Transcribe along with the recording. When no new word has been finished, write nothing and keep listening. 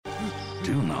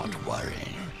Do not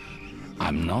worry.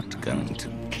 I'm not going to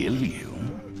kill you.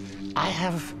 I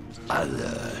have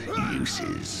other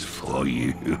uses for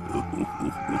you.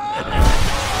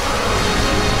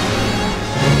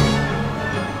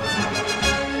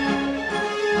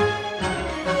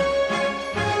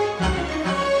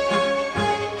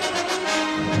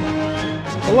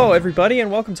 Hello, everybody,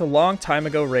 and welcome to Long Time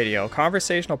Ago Radio, a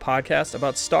conversational podcast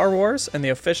about Star Wars and the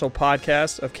official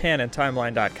podcast of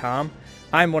CanonTimeline.com.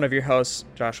 I'm one of your hosts,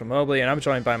 Joshua Mobley, and I'm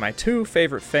joined by my two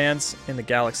favorite fans in the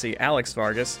galaxy, Alex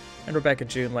Vargas and Rebecca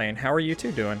June Lane. How are you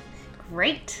two doing?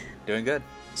 Great. Doing good.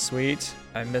 Sweet.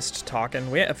 I missed talking.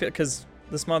 Because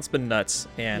this month's been nuts,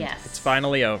 and Yes. It's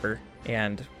finally over,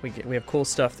 and we have cool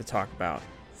stuff to talk about.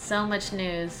 So much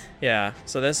news. Yeah,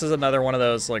 so this is another one of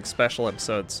those like special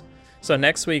episodes. So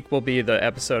next week will be the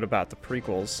episode about the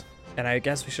prequels, and I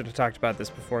guess we should have talked about this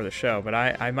before the show, but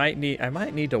I might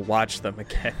need to watch them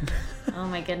again. Oh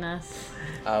my goodness.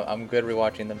 I'm good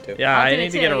rewatching them too. Yeah, I'll I do need it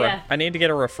to too, get a yeah. I need to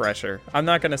get a refresher. I'm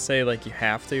not gonna say like you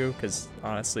have to, because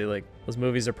honestly, like those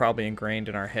movies are probably ingrained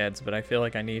in our heads, but I feel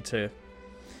like I need to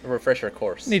Refresher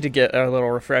course. get a little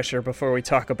refresher before we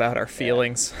talk about our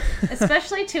feelings.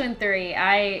 Especially 2 and 3.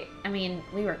 I mean,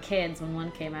 we were kids when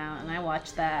 1 came out, and I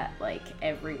watched that like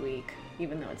every week,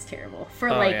 even though it's terrible, for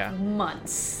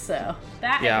months. So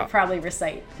that I could probably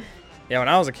recite. Yeah, when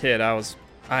I was a kid, I was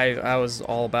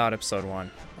all about episode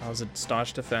 1. I was a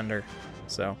staunch defender.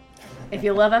 So If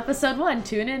you love episode 1,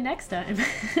 tune in next time.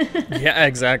 yeah,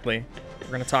 exactly.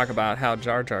 We're gonna talk about how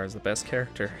Jar Jar is the best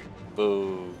character.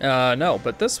 Boo. No,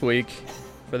 but this week,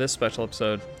 for this special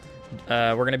episode,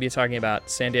 we're going to be talking about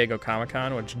San Diego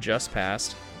Comic-Con, which just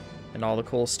passed, and all the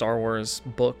cool Star Wars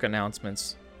book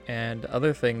announcements and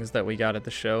other things that we got at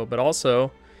the show. But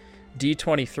also,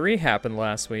 D23 happened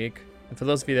last week. And for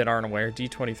those of you that aren't aware,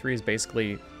 D23 is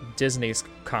basically Disney's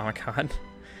Comic-Con.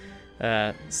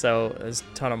 So there's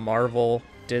a ton of Marvel,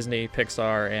 Disney,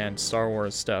 Pixar, and Star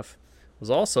Wars stuff was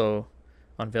also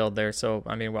unveiled there. So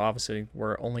I mean, well, obviously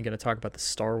we're only going to talk about the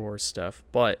Star Wars stuff,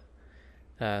 but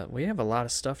we have a lot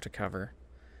of stuff to cover.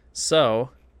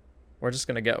 So we're just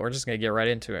gonna get right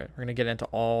into it. We're gonna get into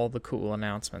all the cool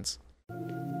announcements.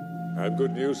 I have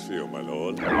good news for you, my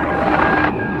lord.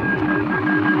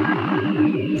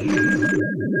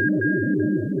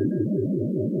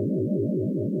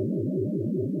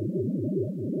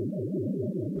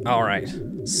 All right.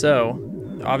 So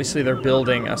obviously they're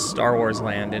building a Star Wars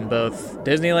land in both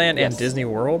Disneyland and Disney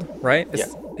World, right?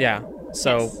 Yeah.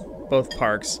 So both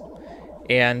parks.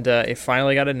 And it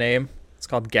finally got a name. It's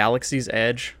called Galaxy's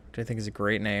Edge, which I think is a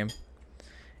great name.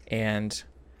 And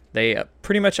they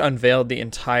pretty much unveiled the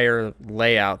entire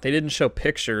layout. They didn't show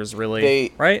pictures,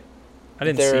 really, right? I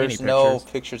didn't see any pictures. There's no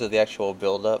pictures of the actual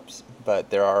build-ups, but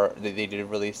they did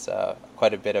release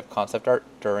quite a bit of concept art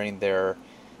during their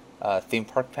theme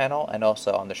park panel and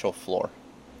also on the show floor.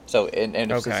 So,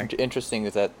 what's interesting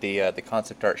is that the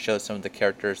concept art shows some of the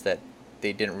characters that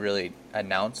they didn't really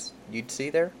announce you'd see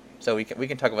there. So we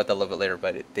can talk about that a little bit later,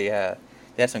 but they had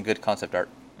some good concept art.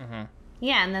 Mm-hmm.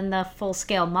 Yeah, and then the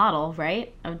full-scale model,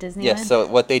 right, of Disneyland? Yes, so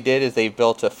what they did is they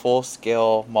built a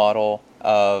full-scale model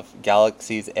of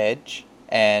Galaxy's Edge,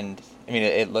 and I mean,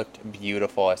 it looked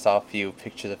beautiful. I saw a few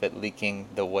pictures of it leaking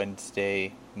the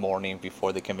Wednesday morning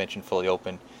before the convention fully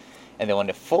opened. And then when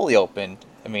it fully opened,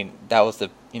 I mean, that was the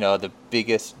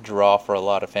biggest draw for a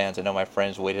lot of fans. I know my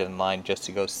friends waited in line just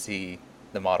to go see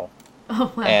the model.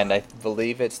 Oh, wow. And I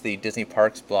believe it's the Disney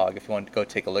Parks blog. If you want to go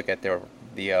take a look at the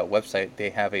website, they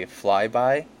have a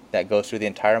flyby that goes through the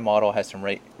entire model, has some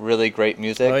really great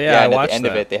music. Oh, yeah, and I at the end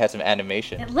watched of it, they had some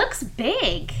animation. It looks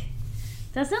big.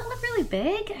 Doesn't it look really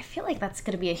big? I feel like that's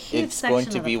going to be a huge section of the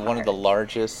It's going to be one of the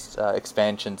largest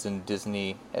expansions in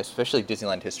Disney, especially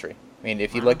Disneyland history. I mean,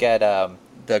 if you look at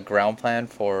the ground plan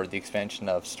for the expansion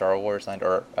of Star Wars Land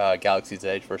or Galaxy's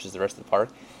Edge versus the rest of the park,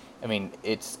 I mean,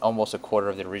 it's almost a quarter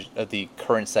of the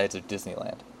current size of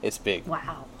Disneyland. It's big.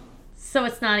 Wow. So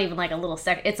it's not even like a little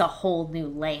section. It's a whole new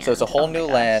land. So it's a whole new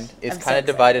land. It's kind of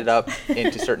divided up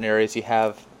into certain areas. You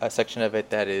have a section of it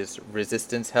that is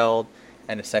Resistance held,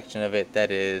 and a section of it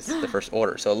that is the First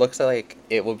Order. So it looks like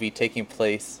it will be taking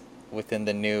place within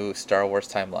the new Star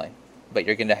Wars timeline. But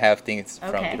you're going to have things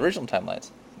from the original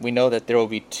timelines. We know that there will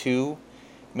be 2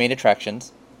 main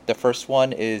attractions. The first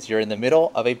one is you're in the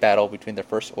middle of a battle between the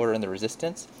First Order and the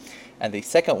Resistance. And the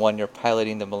second one, you're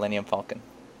piloting the Millennium Falcon.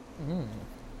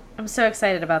 I'm so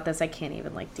excited about this, I can't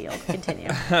even deal. Continue.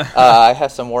 I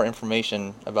have some more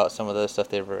information about some of the stuff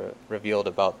they've revealed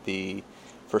about the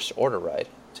First Order ride,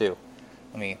 too.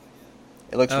 I mean,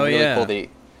 it looks really cool.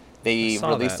 They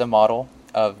released a model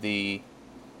of the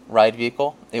ride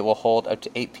vehicle. It will hold up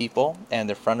to 8 people, and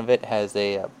the front of it has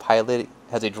a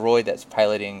droid that's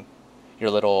piloting your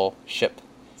little ship.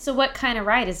 So what kind of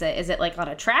ride is it? Is it like on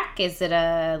a track? Is it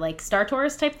a like Star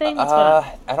Tours type thing? What's going on?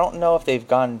 I don't know if they've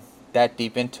gone that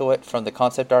deep into it. From the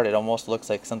concept art, it almost looks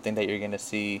like something that you're going to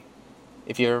see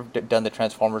if you've ever done the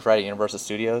Transformers ride at Universal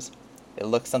Studios. It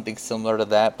looks something similar to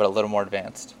that, but a little more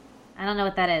advanced. I don't know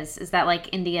what that is. Is that like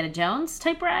Indiana Jones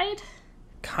type ride?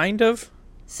 Kind of.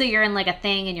 So you're in like a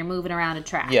thing and you're moving around a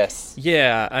track. Yes.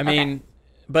 Yeah, I mean,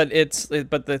 but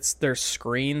there's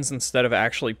screens instead of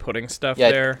actually putting stuff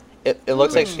there. It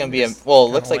looks like it's gonna be like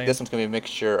this one's gonna be a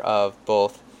mixture of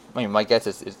both. I mean, my guess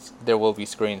is there will be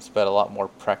screens, but a lot more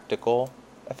practical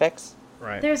effects.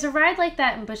 Right. There's a ride like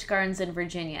that in Busch Gardens in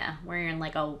Virginia, where you're in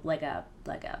like a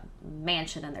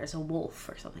mansion and there's a wolf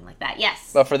or something like that.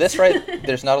 Yes. But for this ride,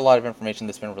 there's not a lot of information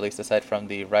that's been released aside from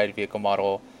the ride vehicle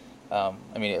model. I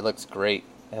mean, it looks great.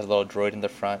 It has a little droid in the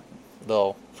front,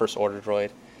 little first order droid.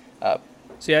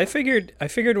 See, I figured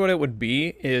what it would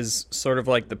be is sort of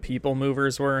like the People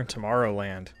Movers were in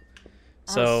Tomorrowland.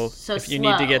 So if you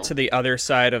need to get to the other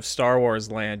side of Star Wars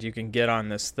land, you can get on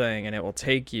this thing and it will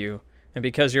take you. And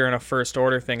because you're in a first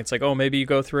order thing, it's like, oh, maybe you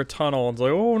go through a tunnel and it's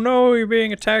like, oh no, you're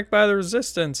being attacked by the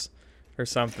Resistance or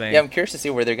something. Yeah, I'm curious to see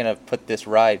where they're going to put this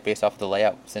ride based off of the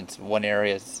layout, since one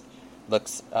area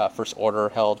looks first order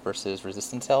held versus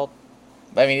Resistance held.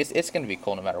 But I mean, it's going to be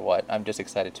cool no matter what. I'm just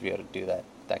excited to be able to do that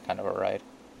kind of a ride.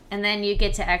 And then you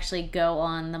get to actually go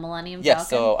on the Millennium Falcon? Yeah,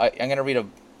 so I'm going to read a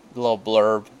little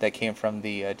blurb that came from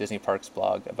the Disney Parks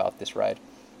blog about this ride.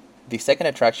 The second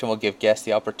attraction will give guests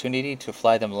the opportunity to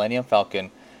fly the Millennium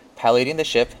Falcon, piloting the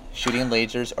ship, shooting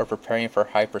lasers, or preparing for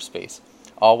hyperspace,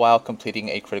 all while completing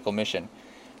a critical mission.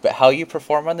 But how you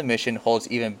perform on the mission holds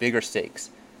even bigger stakes.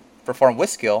 Perform with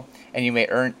skill, and you may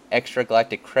earn extra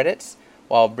galactic credits,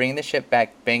 while bringing the ship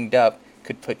back banged up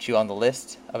could put you on the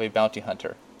list of a bounty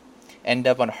hunter. End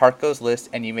up on Harco's list,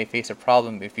 and you may face a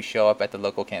problem if you show up at the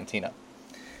local cantina.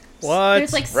 What?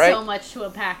 There's like so much to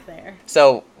unpack there.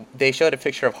 So they showed a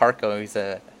picture of Harco. He's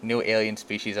a new alien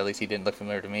species. At least he didn't look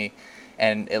familiar to me.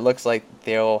 And it looks like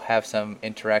they'll have some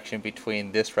interaction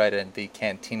between this ride and the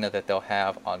cantina that they'll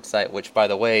have on site, which, by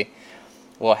the way,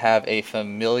 will have a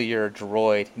familiar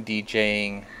droid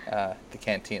DJing the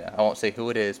cantina. I won't say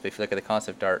who it is, but if you look at the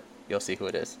concept art, you'll see who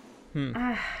it is.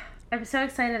 I'm so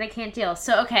excited I can't deal.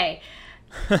 So, okay.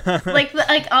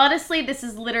 like honestly, this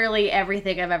is literally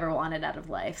everything I've ever wanted out of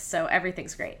life. So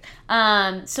everything's great.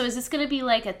 So is this going to be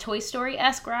like a Toy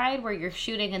Story-esque ride where you're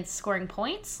shooting and scoring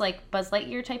points, like Buzz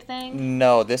Lightyear type thing?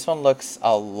 No, this one looks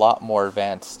a lot more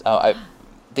advanced. I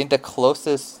think the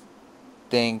closest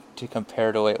thing to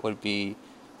compare to it would be,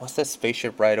 what's that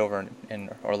spaceship ride over in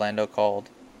Orlando called?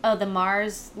 Oh, the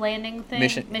Mars landing thing?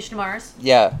 Mission to Mars?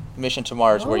 Yeah, Mission to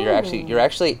Mars, where you're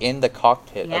actually in the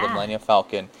cockpit of the Millennium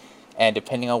Falcon, and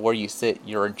depending on where you sit,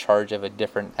 you're in charge of a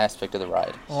different aspect of the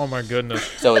ride. Oh my goodness.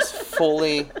 So it's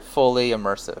fully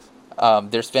immersive.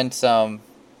 There's been some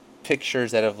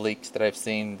pictures that have leaked that I've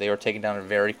seen. They were taken down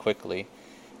very quickly,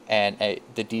 and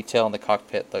the detail in the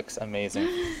cockpit looks amazing.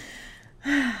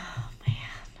 Oh,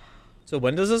 man. So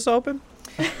when does this open?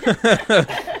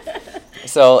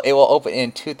 So it will open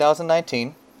in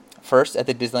 2019, first at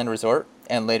the Disneyland Resort,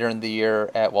 and later in the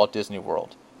year at Walt Disney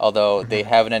World. Although they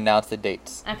haven't announced the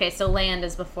dates. Okay, so Land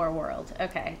is before World.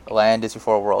 Okay. Land is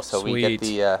before World, so Sweet. we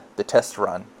get the test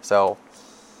run. So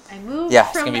I moved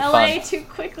from LA too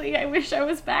quickly. I wish I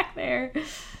was back there.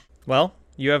 Well,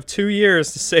 you have 2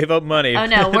 years to save up money. Oh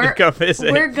no, to come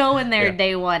visit. We're going there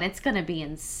day one. It's gonna be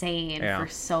insane for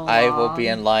so long. I will be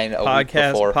in line a week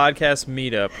before. Podcast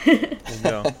meetup. Let's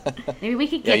go. Maybe we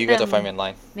could get you guys will find me in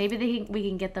line. Maybe we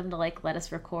can get them to like let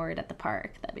us record at the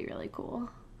park. That'd be really cool.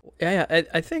 Yeah,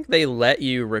 I think they let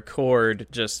you record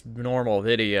just normal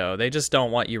video. They just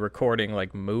don't want you recording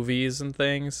like movies and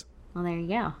things. Well, there you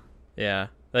go. Yeah,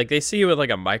 like they see you with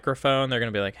like a microphone, they're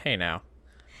gonna be like, "Hey, now."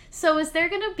 So is there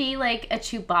gonna be like a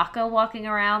Chewbacca walking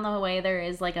around the way there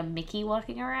is like a Mickey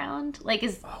walking around? Like,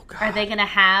 are they gonna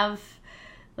have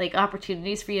like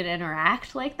opportunities for you to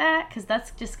interact like that? Because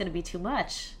that's just gonna be too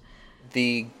much.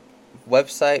 The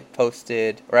website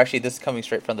posted, or actually, this is coming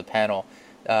straight from the panel.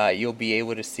 You'll be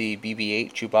able to see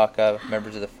BB-8, Chewbacca,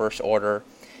 members of the First Order,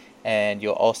 and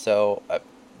you'll also,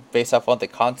 based off what the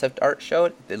concept art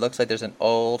showed, it looks like there's an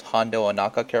old Hondo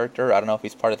Ohnaka character. I don't know if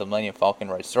he's part of the Millennium Falcon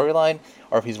ride storyline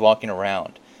or if he's walking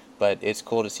around, but it's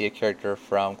cool to see a character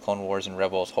from Clone Wars and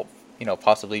Rebels,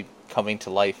 possibly coming to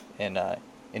life in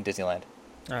Disneyland.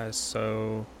 That is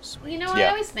so sweet. You know, I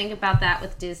always think about that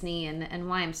with Disney and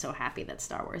why I'm so happy that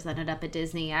Star Wars ended up at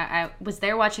Disney. I was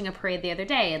there watching a parade the other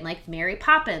day, and like Mary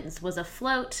Poppins was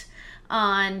afloat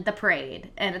on the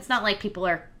parade. And it's not like people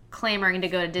are clamoring to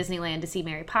go to Disneyland to see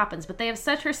Mary Poppins, but they have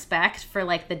such respect for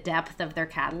like the depth of their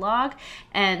catalog,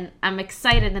 and I'm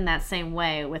excited in that same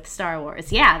way with Star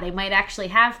Wars. Yeah, they might actually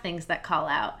have things that call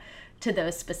out to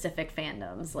those specific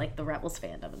fandoms, like the Rebels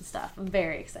fandom and stuff. I'm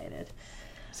very excited.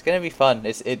 It's gonna be fun.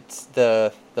 It's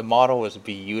the model was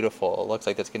beautiful. It looks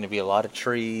like there's gonna be a lot of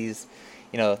trees.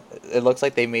 You know, it looks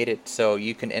like they made it so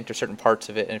you can enter certain parts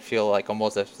of it and feel like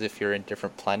almost as if you're in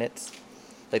different planets.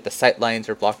 Like the sight lines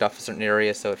are blocked off a certain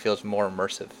area, so it feels more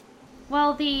immersive.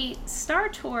 Well, the Star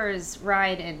Tours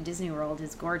ride in Disney World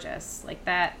is gorgeous. Like,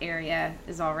 that area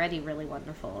is already really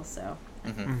wonderful, so...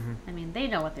 I mean, they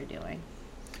know what they're doing.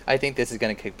 I think this is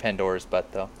going to kick Pandora's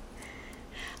butt, though.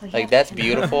 Oh, yeah, Like, that's Pandora.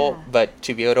 beautiful, but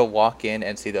to be able to walk in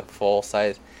and see the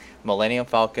full-size Millennium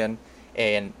Falcon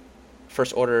and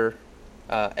First Order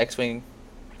X-Wing...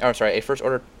 Oh, sorry, a First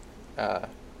Order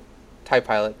TIE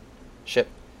Pilot ship,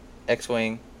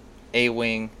 X-Wing,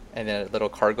 A-Wing, and then a little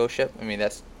cargo ship. I mean,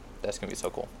 that's going to be so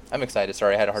cool. I'm excited.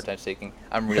 Sorry, I had a hard time speaking.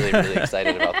 I'm really, really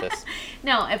excited about this.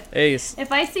 No, Ace.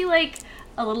 if I see, like,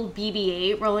 a little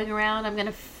BB-8 rolling around, I'm going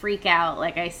to freak out.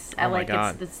 Like, I my like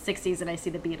God. it's the 60s and I see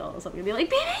the Beatles. I'm going to be like,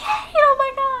 BB-8! Oh,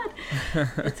 my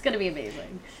God! It's going to be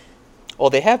amazing. Well,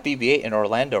 they have BB-8 in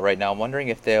Orlando right now. I'm wondering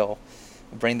if they'll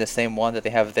bring the same one that they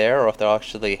have there, or if they'll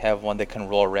actually have one that can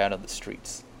roll around on the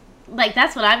streets. Like,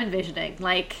 that's what I'm envisioning.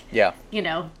 Like, Yeah. you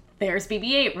know, there's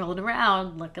BB-8 rolling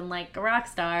around looking like a rock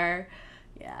star.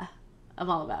 Yeah, I'm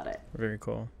all about it. Very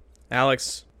cool.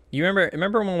 Alex, you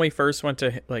remember when we first went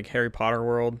to like Harry Potter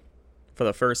World for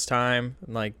the first time?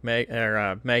 Like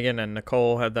Megan and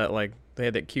Nicole had that they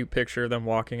had that cute picture of them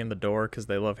walking in the door because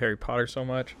they love Harry Potter so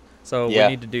much. So Yeah.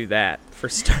 we need to do that for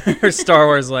Star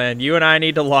Wars Land. You and I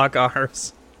need to lock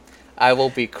ours. I will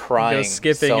be crying Go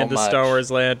skipping so into much. Star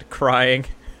Wars Land, crying.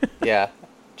 Yeah,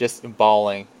 just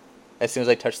bawling. As soon as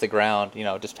I touch the ground,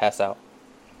 just pass out.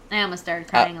 I almost started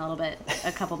crying a little bit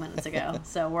a couple minutes ago,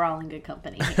 so we're all in good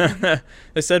company.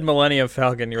 They said Millennium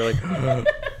Falcon. You're like,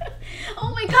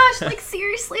 Oh my gosh, like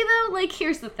seriously though, like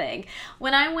here's the thing.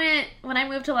 When I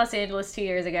moved to Los Angeles 2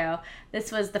 years ago,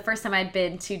 this was the first time I'd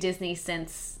been to Disney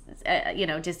since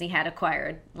Disney had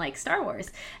acquired like Star Wars.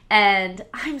 And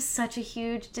I'm such a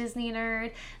huge Disney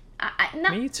nerd.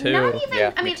 Me too. Not even,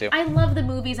 Yeah, I me mean, too. I love the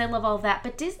movies, I love all of that,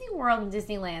 but Disney World and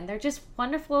Disneyland, they're just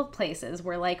wonderful places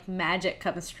where like magic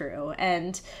comes true.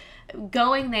 And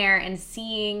going there and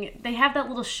seeing, they have that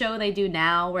little show they do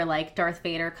now where like Darth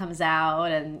Vader comes out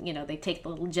and they take the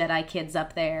little Jedi kids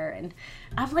up there, and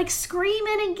I'm like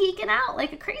screaming and geeking out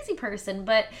like a crazy person.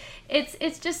 But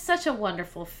it's just such a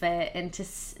wonderful fit, and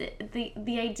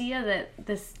the idea that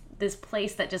this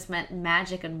place that just meant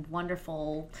magic and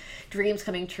wonderful dreams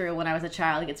coming true when I was a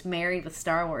child gets married with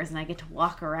Star Wars, and I get to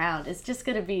walk around. It's just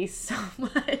gonna be so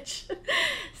much,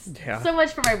 Yeah. so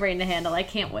much for my brain to handle. I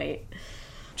can't wait.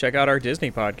 check out our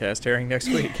Disney podcast airing next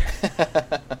week.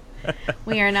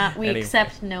 We are not. We Anyway.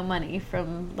 accept no money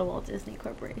from the Walt Disney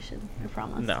Corporation. I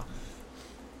promise. No,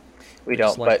 We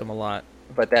just don't, like but them a lot.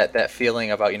 But that feeling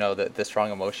about the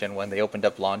strong emotion when they opened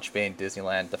up Launch Bay in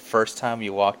Disneyland, the first time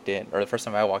you walked in, or the first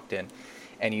time I walked in,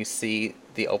 and you see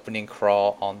the opening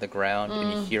crawl on the ground,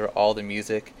 and you hear all the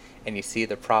music, and you see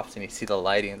the props, and you see the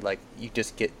lighting, like you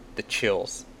just get the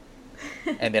chills.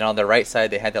 And then on the right side,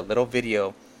 they had that little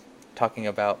video talking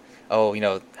about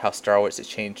how Star Wars has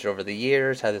changed over the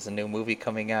years, how there's a new movie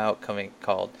coming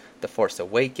called The Force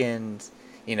Awakens,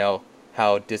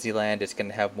 how Disneyland is going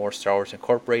to have more Star Wars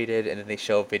incorporated, and then they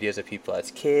show videos of people as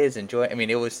kids enjoying. I mean,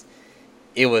 it was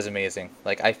amazing.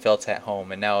 Like, I felt at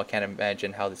home, and now I can't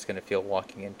imagine how this is going to feel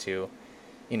walking into,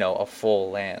 a full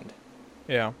land.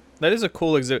 Yeah, that is a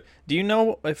cool exhibit. Do you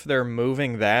know if they're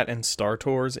moving that and Star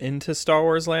Tours into Star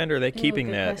Wars Land, or are they keeping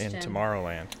good that in question.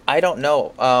 Tomorrowland? I don't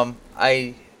know.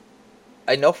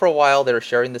 I know for a while they were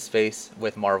sharing the space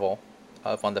with Marvel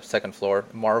up on the second floor.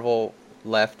 Marvel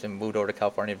left and moved over to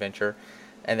California Adventure,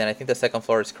 and then I think the second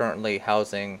floor is currently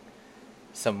housing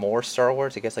some more Star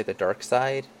Wars, I guess like the dark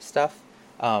side stuff.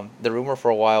 The rumor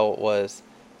for a while was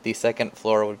the second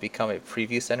floor would become a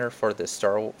preview center for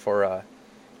the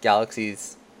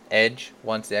Galaxy's Edge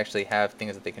once they actually have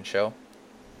things that they can show.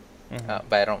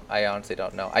 But I honestly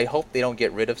don't know. I hope they don't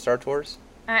get rid of Star Tours.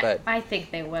 But I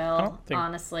think they will.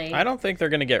 Honestly, I don't think they're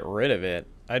gonna get rid of it.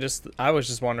 I was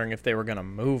just wondering if they were gonna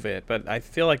move it, but I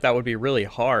feel like that would be really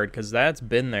hard because that's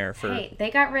been there for. Hey, they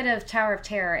got rid of Tower of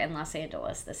Terror in Los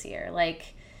Angeles this year.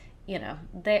 Like,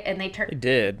 they turned. They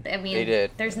did. I mean, They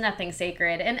did. There's nothing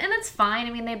sacred, and it's fine.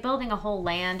 I mean, they're building a whole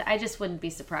land. I just wouldn't be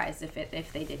surprised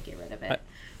if they did get rid of it.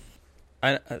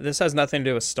 This has nothing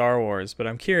to do with Star Wars, but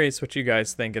I'm curious what you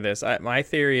guys think of this. My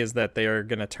theory is that they are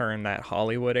going to turn that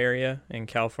Hollywood area in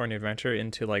California Adventure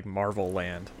into like Marvel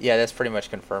Land. Yeah, that's pretty much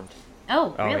confirmed.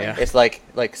 Oh, Oh, really? yeah. It's like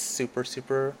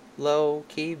super low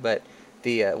key, but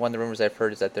the one of the rumors I've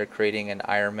heard is that they're creating an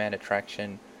Iron Man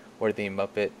attraction where the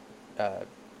Muppet, what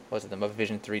was it, the Muppet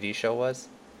Vision 3D show was?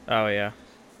 Oh yeah.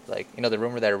 Like, you know, the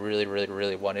rumor that I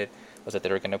really wanted was that they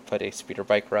were going to put a speeder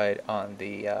bike ride on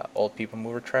the Old People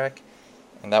Mover track,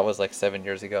 and that was like 7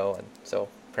 years ago, and so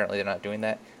apparently they're not doing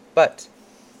that. But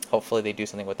hopefully they do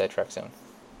something with that track soon.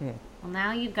 Well,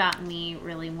 now you've got me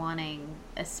really wanting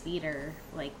a speeder,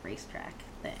 like, racetrack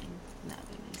thing. That would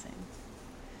be amazing.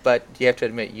 But you have to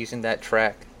admit, using that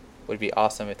track would be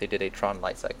awesome if they did a Tron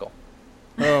light cycle.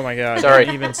 Oh my God. Sorry.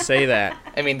 Don't even say that.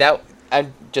 I mean, that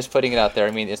I'm just putting it out there.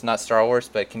 I mean, it's not Star Wars,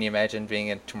 but can you imagine being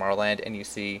in Tomorrowland and you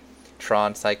see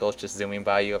Tron cycles just zooming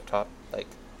by you up top? Like,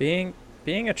 Being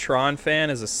a Tron fan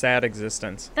is a sad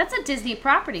existence. That's a Disney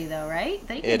property, though, right?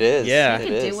 They can, it is. Yeah. They it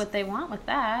can is. do what they want with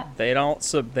that. They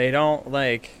don't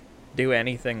like do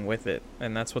anything with it,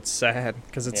 and that's what's sad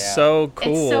because it's Yeah. so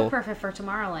cool. It's so perfect for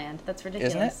Tomorrowland. That's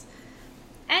ridiculous. Isn't it?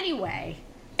 Anyway,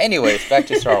 Anyways, back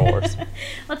to Star Wars.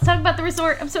 let's talk about the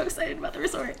resort. I'm so excited about the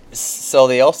resort. So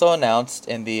they also announced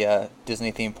in the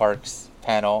Disney theme parks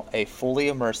panel a fully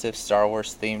immersive Star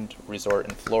Wars themed resort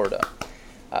in Florida.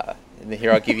 And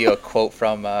here I'll give you a quote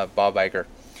from Bob Iger.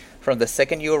 From the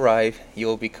second you arrive, you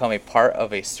will become a part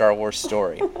of a Star Wars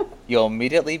story. You'll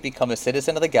immediately become a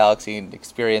citizen of the galaxy and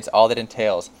experience all that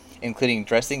entails, including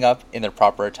dressing up in their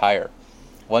proper attire.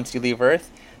 Once you leave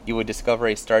Earth, you will discover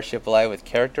a starship alive with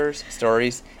characters,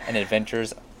 stories, and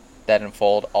adventures that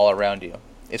unfold all around you.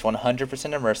 It's 100%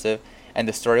 immersive, and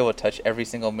the story will touch every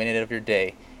single minute of your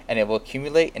day, and it will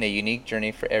accumulate in a unique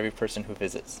journey for every person who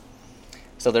visits.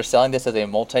 So they're selling this as a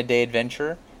multi-day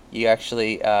adventure. You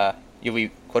actually, you'll be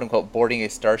quote-unquote boarding a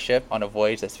starship on a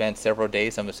voyage that spans several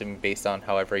days, I'm assuming based on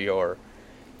however your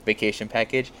vacation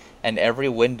package, and every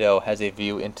window has a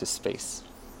view into space.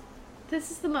 This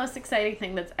is the most exciting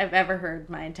thing that I've ever heard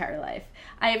in my entire life.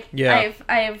 I Yeah.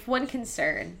 have one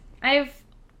concern. I have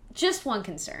just one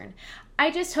concern. I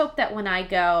just hope that when I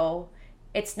go,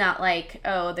 it's not like,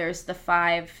 oh, there's the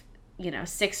 5,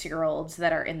 6-year-olds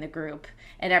that are in the group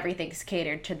and everything's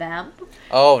catered to them.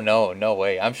 Oh, no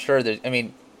way. I'm sure there's, I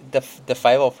mean, the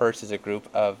 501st is a group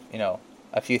of,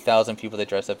 a few thousand people that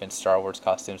dress up in Star Wars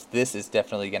costumes. This is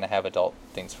definitely going to have adult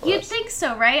things for You'd us. think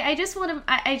so, right? I just want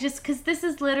to, because this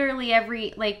is literally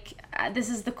this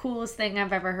is the coolest thing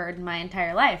I've ever heard in my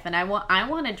entire life. And I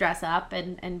want to dress up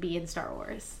and be in Star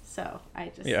Wars. So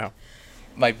I just. Yeah.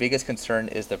 My biggest concern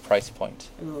is the price point.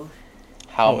 Ooh.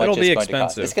 How Oh, much it'll it's be going to cost.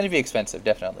 expensive. It's going to be expensive,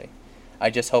 definitely. I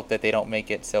just hope that they don't make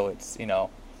it so it's,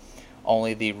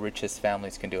 only the richest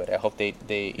families can do it. I hope they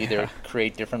either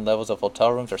create different levels of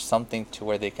hotel rooms or something to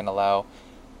where they can allow,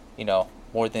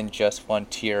 more than just one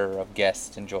tier of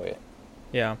guests enjoy it.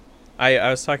 Yeah. I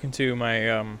was talking to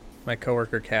my my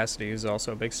coworker Cassidy, who's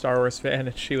also a big Star Wars fan,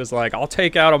 and she was like, "I'll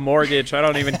take out a mortgage. I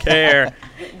don't even care."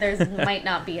 There's might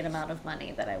not be an amount of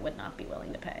money that I would not be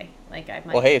willing to pay. Like I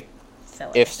might. Well, hey, sell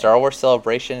if everything. Star Wars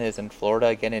Celebration is in Florida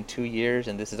again in 2 years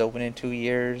and this is open in 2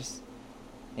 years,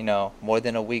 more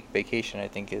than a week vacation I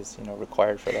think is,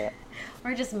 required for that.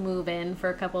 Or just move in for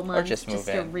a couple months. just move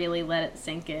to in. really let it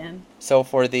sink in. So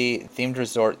for the themed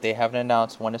resort, they haven't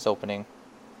announced when it's opening.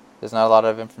 There's not a lot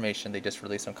of information. They just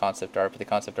released some concept art, but the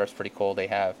concept art's pretty cool. They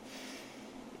have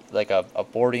like a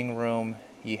boarding room.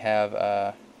 You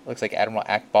have looks like Admiral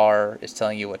Akbar is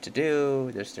telling you what to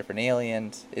do. There's different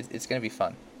aliens. It's gonna be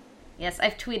fun. Yes,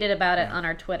 I've tweeted about it on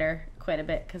our Twitter quite a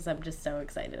bit because I'm just so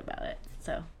excited about it.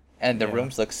 So. And the Yeah.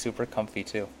 rooms look super comfy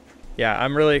too. Yeah,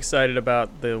 I'm really excited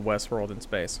about the Westworld in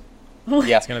space.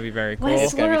 Yeah, It's gonna be very cool.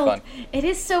 It's gonna be Westworld. fun. It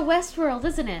is so Westworld,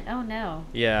 isn't it? Oh no.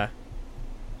 Yeah.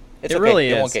 it's It okay. really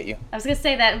It won't is. get you. I was gonna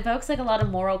say that invokes like a lot of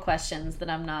moral questions that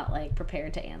I'm not like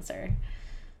prepared to answer.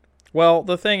 Well,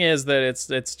 the thing is that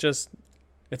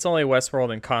it's only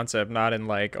Westworld in concept, not in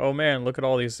like, oh man, look at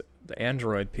all these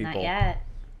android people. Not yet.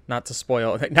 Not to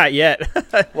spoil, not yet.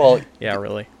 Well, Yeah,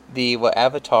 really. the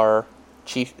Avatar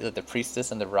chief, the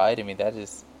priestess and the ride. I mean, that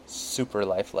is super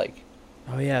lifelike.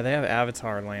 Oh yeah, they have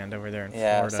Avatar Land over there in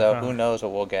Yeah. Florida. So huh? who knows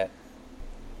what we'll get.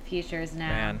 Futures now.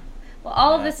 Man. Well,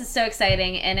 all of Yeah. this is so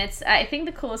exciting, and I think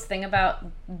the coolest thing about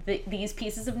these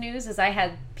pieces of news is I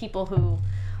had people who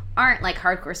aren't like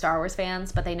hardcore Star Wars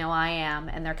fans, but they know I am,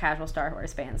 and they're casual Star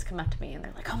Wars fans, come up to me and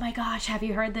they're like, oh my gosh, have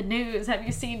you heard the news? Have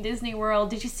you seen Disney World?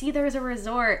 Did you see there's a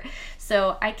resort?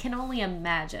 So I can only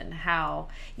imagine how,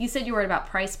 you said you were worried about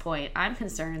price point. I'm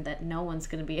concerned that no one's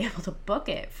going to be able to book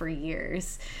it for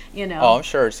years, you know? Oh, I'm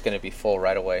sure it's going to be full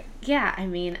right away. Yeah, I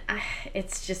mean,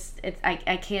 it's just, I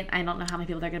can't, I don't know how many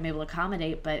people they're going to be able to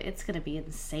accommodate, but it's going to be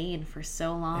insane for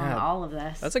so long, all of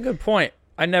this. That's a good point.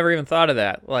 I never even thought of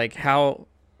that. Like, how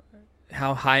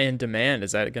high in demand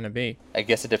is that going to be? I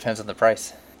guess it depends on the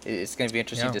price. It's going to be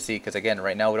interesting to see, because again,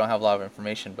 right now we don't have a lot of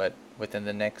information, but within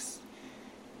the next,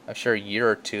 I'm sure, year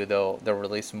or two, they'll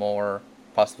release more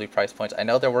possibly price points. I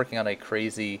know they're working on a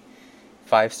crazy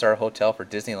 5-star hotel for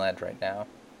Disneyland right now.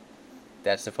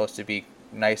 That's supposed to be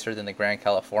nicer than the Grand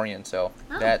Californian, so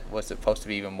that was supposed to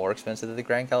be even more expensive than the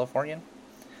Grand Californian.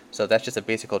 So that's just a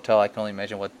basic hotel. I can only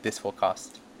imagine what this will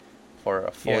cost for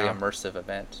a fully immersive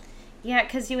event. Yeah,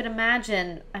 because you would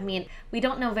imagine, I mean, we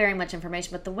don't know very much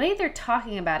information, but the way they're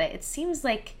talking about it, it seems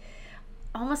like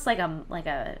almost like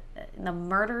the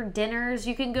murder dinners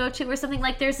you can go to or something.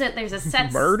 Like there's a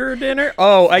set murder dinner.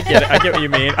 Oh, I get it. I get what you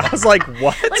mean. I was like,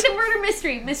 what? Like a murder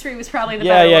mystery. Mystery was probably the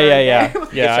better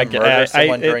word. Yeah. I get it.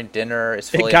 Someone during dinner is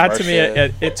fully It got immersive.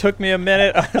 to me. It took me a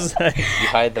minute. I was like, you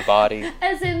hide the body.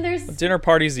 As in, there's what dinner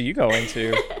parties do you go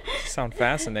into? Sound I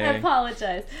fascinating.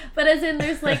 apologize, but as in,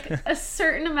 there's like a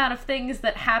certain amount of things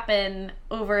that happen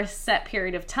over a set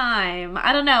period of time.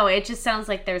 I don't know. It just sounds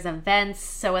like there's events,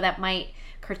 so that might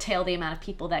curtail the amount of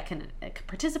people that can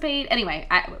participate. Anyway,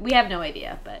 we have no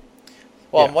idea, but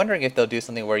Well, I'm wondering if they'll do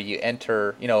something where you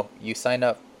enter, you sign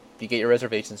up, you get your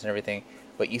reservations and everything,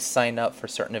 but you sign up for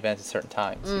certain events at certain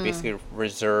times. You basically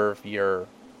reserve your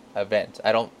event.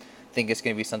 I don't think it's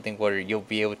going to be something where you'll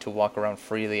be able to walk around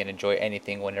freely and enjoy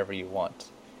anything whenever you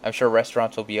want. I'm sure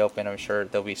restaurants will be open. I'm sure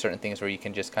there'll be certain things where you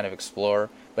can just kind of explore.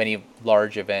 But any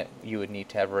large event, you would need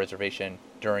to have a reservation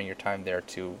during your time there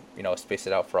to, space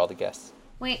it out for all the guests.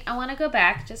 wait, I want to go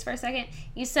back just for a second.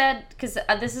 You said, because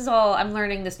this is all, I'm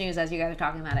learning this news as you guys are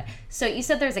talking about it. So you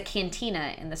said there's a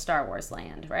cantina in the Star Wars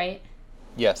land, right?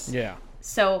 Yes. Yeah.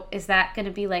 So is that going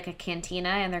to be like a cantina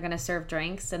and they're going to serve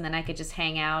drinks and then I could just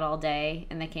hang out all day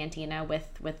in the cantina with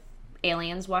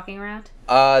aliens walking around?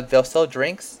 They'll sell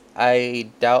drinks.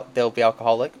 I doubt they'll be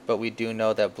alcoholic, but we do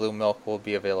know that blue milk will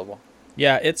be available.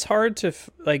 Yeah, it's hard to,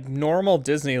 like, normal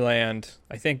Disneyland,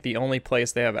 I think the only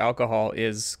place they have alcohol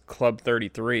is Club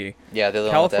 33. Yeah, they're the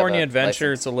California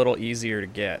Adventure, it's a little easier to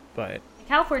get, but...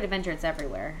 California Adventure, it's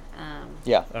everywhere.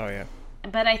 Yeah. Oh, yeah.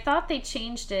 But I thought they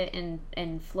changed it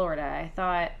in Florida. I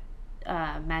thought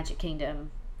Magic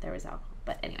Kingdom, there was alcohol.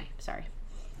 But anyway, sorry.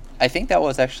 I think that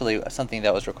was actually something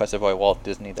that was requested by Walt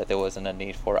Disney, that there wasn't a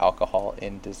need for alcohol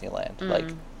in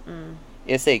Disneyland.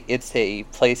 It's a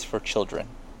place for children.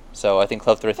 So I think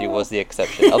Club 33 was the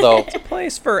exception. Although It's a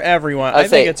place for everyone. I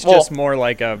think it's just more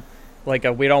like a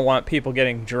we don't want people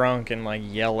getting drunk and like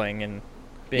yelling and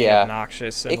being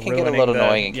obnoxious. And it can get a little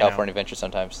annoying in California Adventure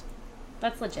sometimes.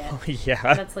 That's legit. Oh,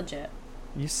 yeah. That's legit.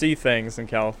 You see things in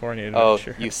California Oh,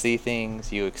 Adventure. you see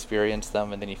things, you experience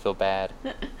them, and then you feel bad.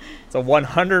 It's a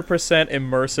 100%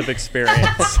 immersive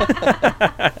experience.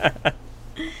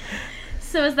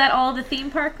 So is that all the theme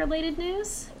park related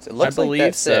news? So it looks I believe like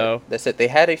that's so. it. That's it. They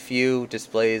had a few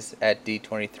displays at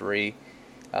D23.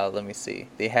 Let me see.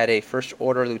 They had a First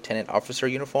Order Lieutenant Officer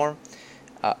uniform.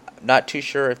 Not too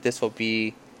sure if this will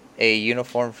be a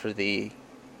uniform for the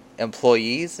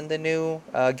employees in the new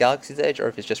Galaxy's Edge or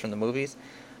if it's just from the movies.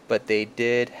 But they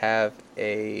did have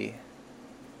they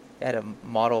had a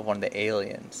model of one of the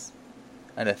aliens.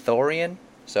 An Ithorian,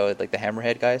 so like the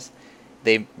Hammerhead guys.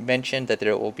 They mentioned that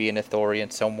there will be an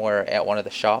Ithorian somewhere at one of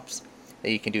the shops that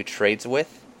you can do trades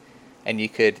with, and you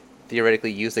could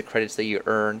theoretically use the credits that you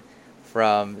earn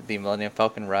from the Millennium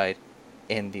Falcon ride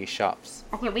in these shops.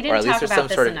 Okay, we didn't talk about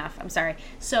this enough. I'm sorry.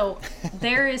 So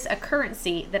there is a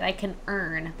currency that I can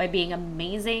earn by being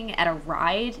amazing at a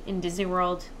ride in Disney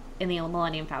World in the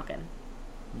Millennium Falcon.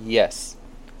 Yes.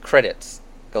 Credits.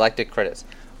 Galactic credits.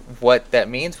 What that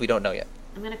means, we don't know yet.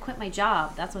 I'm going to quit my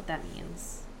job. That's what that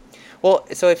means. Well,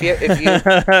 so if you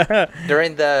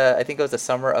during I think it was the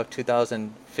summer of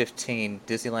 2015,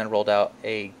 Disneyland rolled out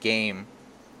a game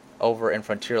over in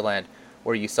Frontierland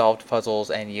where you solved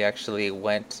puzzles and you actually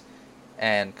went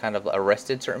and kind of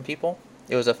arrested certain people.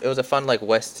 It was a fun like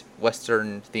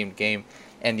Western themed game,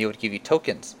 and they would give you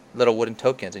tokens, little wooden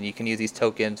tokens, and you can use these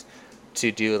tokens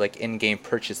to do like in-game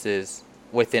purchases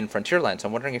within Frontierland. So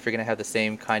I'm wondering if you're going to have the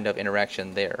same kind of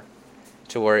interaction there,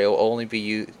 to where it will only be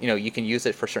you can use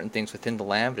it for certain things within the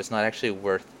land, but it's not actually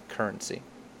worth currency.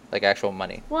 like actual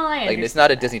money. Well, I like understand it's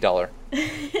not a that. Disney dollar.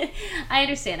 I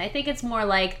understand. I think it's more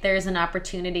like there's an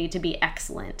opportunity to be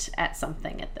excellent at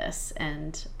something at this,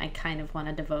 and I kind of want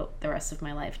to devote the rest of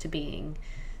my life to being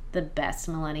the best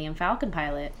Millennium Falcon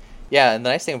pilot. Yeah, and the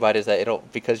nice thing about it is that it'll,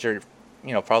 because you're,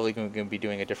 probably going to be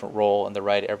doing a different role in the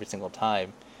ride every single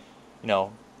time,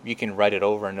 you can ride it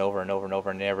over and over and over and over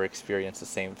and never experience the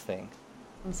same thing.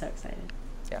 I'm so excited.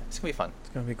 Yeah, it's going to be fun. It's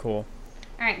going to be cool.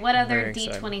 All right, what other Very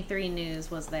excited. D23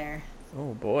 news was there?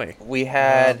 Oh, boy. We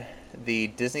had the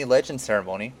Disney Legends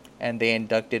ceremony, and they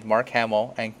inducted Mark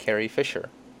Hamill and Carrie Fisher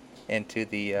into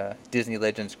the Disney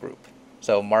Legends group.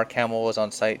 So Mark Hamill was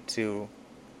on site to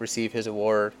receive his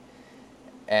award,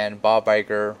 and Bob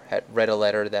Iger had read a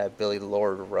letter that Billy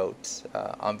Lord wrote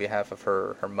on behalf of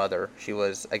her mother. She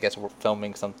was, I guess,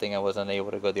 filming something and was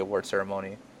unable to go to the award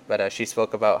ceremony. But she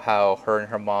spoke about how her and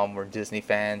her mom were Disney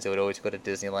fans. They would always go to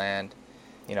Disneyland.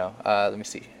 Let me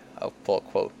see. I'll pull a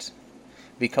quote.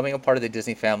 Becoming a part of the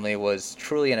Disney family was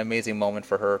truly an amazing moment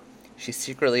for her. She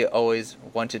secretly always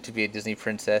wanted to be a Disney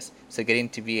princess, so getting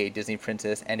to be a Disney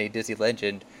princess and a Disney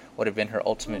legend would have been her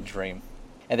ultimate dream.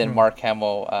 And then Mark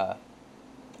Hamill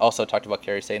also talked about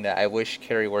Carrie, saying that, "I wish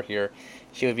Carrie were here.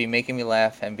 She would be making me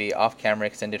laugh and be off camera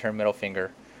extended her middle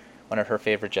finger, one of her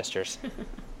favorite gestures."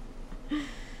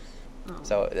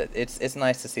 So it's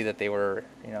nice to see that they were,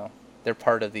 they're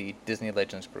part of the Disney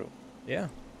Legends group. Yeah.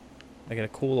 They get a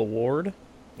cool award.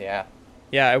 Yeah.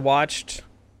 Yeah, I watched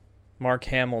Mark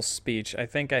Hamill's speech. I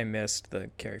think I missed the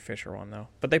Carrie Fisher one, though.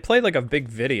 But they played like a big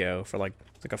video for like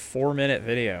a 4-minute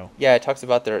video. Yeah, it talks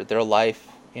about their life,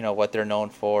 what they're known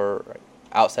for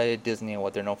outside of Disney and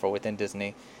what they're known for within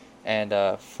Disney. And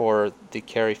for the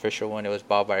Carrie Fisher one, it was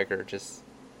Bob Iger just,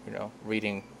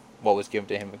 reading what was given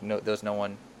to him. There was no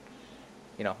one,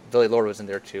 Billy Lord was in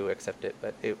there to accept it.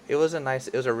 But it was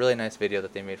a really nice video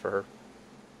that they made for her.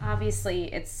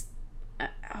 Obviously, it's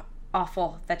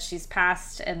awful that she's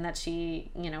passed and that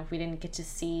she, we didn't get to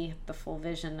see the full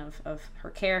vision of her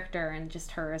character and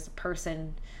just her as a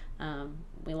person.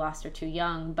 We lost her too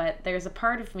young, but there's a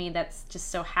part of me that's just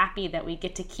so happy that we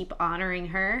get to keep honoring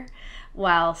her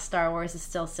while Star Wars is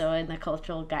still so in the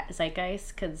cultural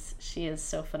zeitgeist, because she is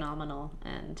so phenomenal,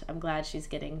 and I'm glad she's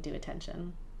getting due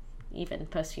attention, even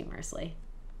posthumously.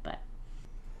 But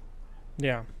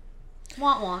Yeah.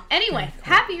 wah wah. Anyway,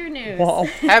 happier news.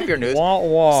 Happier news. Wah,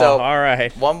 wah. So, all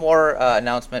right. One more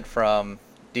announcement from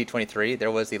D23.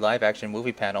 There was the live action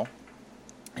movie panel.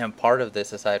 And part of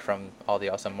this, aside from all the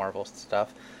awesome Marvel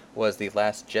stuff, was The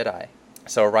Last Jedi.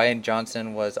 So Rian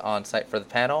Johnson was on site for the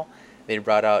panel. They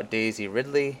brought out Daisy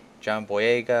Ridley, John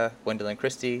Boyega, Gwendolyn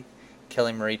Christie,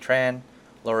 Kelly Marie Tran,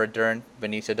 Laura Dern,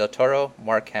 Benicio del Toro,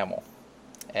 Mark Hamill.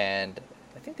 And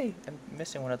I think I'm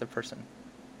missing one other person.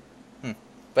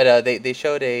 But they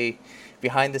showed a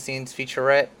behind-the-scenes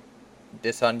featurette.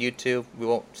 This on YouTube. We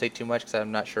won't say too much because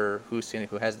I'm not sure who's seen it,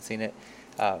 who hasn't seen it.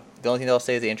 The only thing they'll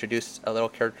say is they introduced a little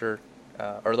character,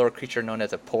 or a little creature known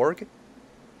as a porg,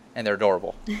 and they're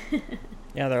adorable.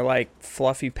 Yeah, they're like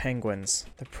fluffy penguins.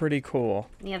 They're pretty cool.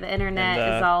 Yeah, the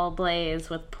internet is all ablaze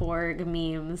with Porg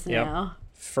memes now.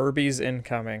 Furbies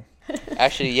incoming.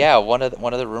 Actually, yeah, one of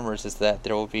the rumors is that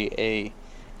there will be a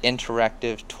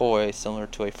interactive toy similar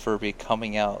to a Furby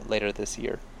coming out later this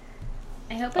year.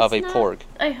 I hope of it's a not, porg.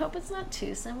 I hope it's not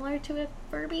too similar to a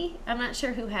Furby. I'm not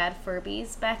sure who had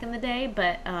Furbies back in the day,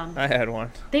 but I had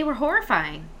one. they were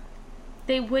horrifying.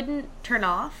 They wouldn't turn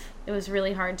off. It was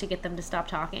really hard to get them to stop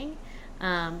talking.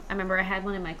 I remember I had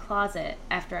one in my closet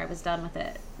after I was done with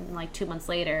it, like 2 months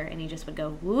later, and he just would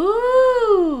go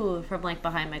woo from like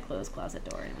behind my closed closet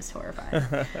door, and it was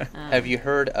horrifying. Have you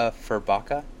heard of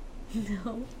Furbaka?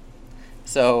 No.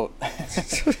 So,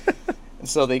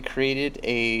 so they created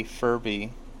a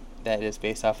Furby that is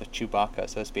based off of Chewbacca.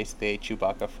 So it's basically a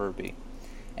Chewbacca Furby.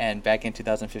 And back in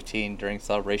 2015, during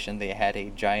Celebration, they had a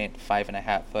giant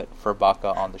 5.5-foot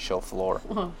Furbaka on the show floor.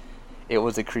 Whoa. It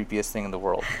was the creepiest thing in the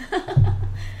world.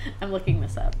 I'm looking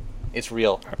this up. It's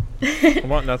real. I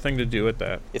want nothing to do with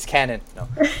that. It's canon. No.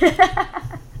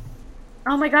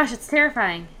 Oh my gosh, it's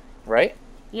terrifying. Right?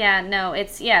 Yeah, no,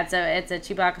 it's a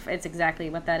Chewbacca. It's exactly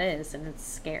what that is, and it's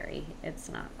scary. It's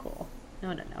not cool.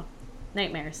 No.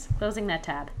 Nightmares. Closing that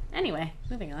tab. Anyway,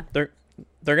 moving on. They're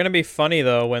gonna be funny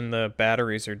though when the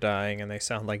batteries are dying and they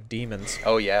sound like demons.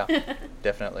 Oh yeah,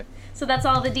 definitely. So that's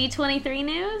all the D23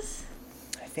 news?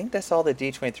 I think that's all the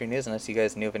D23 news, unless you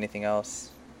guys knew of anything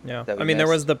else. Yeah. that we I mean, there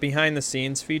missed. was the behind the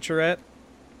scenes featurette,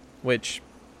 which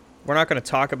we're not going to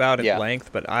talk about at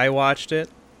length, but I watched it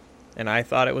and I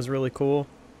thought it was really cool.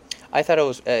 I thought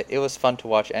it was fun to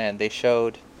watch, and they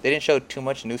didn't show too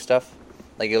much new stuff.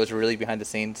 Like, it was really behind the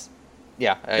scenes,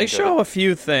 Yeah, They show a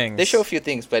few things. They show a few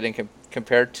things, but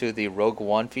compared to the Rogue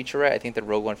One featurette, I think the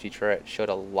Rogue One featurette showed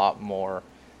a lot more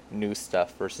new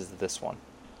stuff versus this one.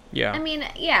 Yeah. I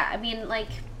mean, like,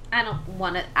 I don't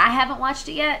want to... I haven't watched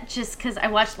it yet, just because I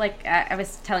watched, like, I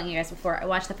was telling you guys before, I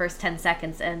watched the first 10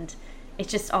 seconds, and it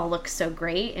just all looks so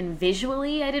great, and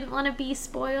visually I didn't want to be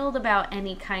spoiled about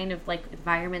any kind of, like,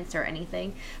 environments or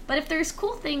anything. But if there's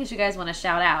cool things you guys want to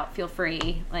shout out, feel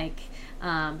free. Like,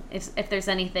 if there's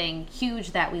anything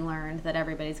huge that we learned that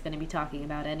everybody's going to be talking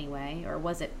about anyway, or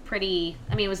was it pretty...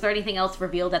 I mean, was there anything else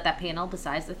revealed at that panel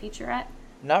besides the featurette?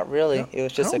 Not really. It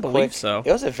was just I a don't quick... believe so.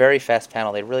 It was a very fast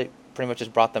panel. They really pretty much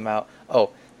just brought them out. Oh,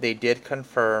 they did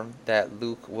confirm that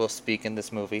Luke will speak in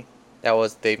this movie. That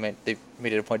was... They made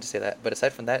it a point to say that. But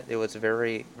aside from that, it was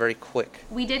very, very quick.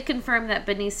 We did confirm that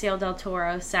Benicio del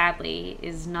Toro, sadly,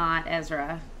 is not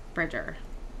Ezra Bridger.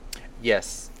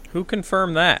 Yes. Who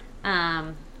confirmed that?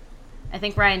 I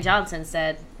think Rian Johnson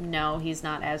said, no, he's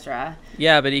not Ezra.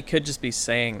 Yeah, but he could just be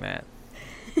saying that.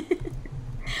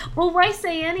 Well, why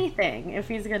say anything if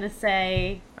he's going to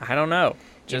say... I don't know.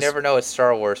 You never know. It's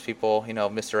Star Wars. People,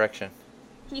 misdirection.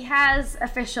 He has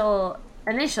official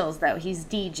initials, though. He's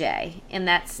DJ, and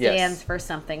that stands for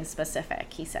something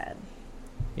specific, he said.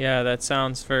 Yeah, that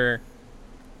sounds for...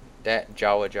 That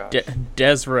Jawa Josh.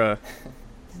 Desra.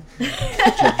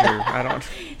 I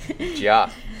don't... Ja.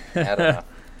 I don't know.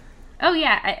 Oh,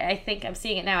 yeah, I think I'm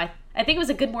seeing it now. I think it was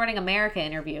a Good Morning America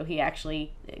interview he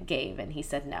actually gave, and he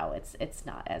said, no, it's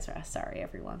not Ezra. Sorry,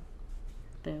 everyone.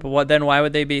 Boom. But then why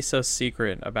would they be so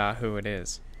secret about who it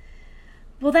is?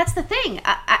 Well, that's the thing.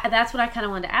 That's what I kind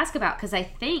of wanted to ask about, because I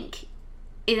think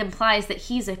it implies that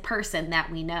he's a person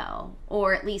that we know,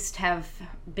 or at least have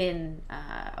been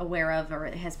aware of, or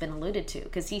it has been alluded to,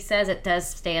 because he says it does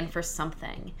stand for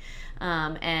something.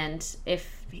 And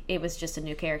if it was just a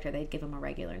new character, they'd give him a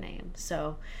regular name.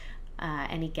 So...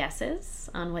 any guesses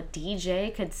on what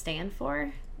DJ could stand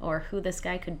for, or who this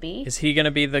guy could be? Is he going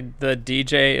to be the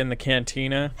DJ in the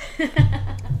cantina? Is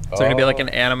it going to be like an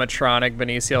animatronic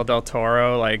Benicio del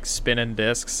Toro, like spinning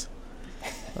discs,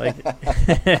 like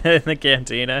in the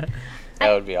cantina?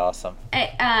 That would be awesome.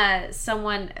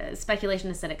 Speculation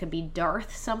has said it could be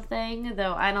Darth something,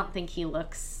 though I don't think he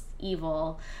looks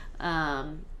evil.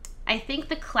 I think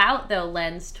the clout, though,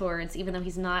 lends towards, even though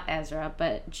he's not Ezra,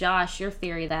 but Josh, your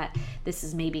theory that this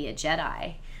is maybe a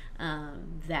Jedi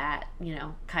that,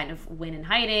 kind of went in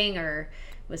hiding or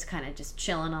was kind of just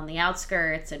chilling on the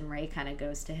outskirts, and Rey kind of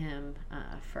goes to him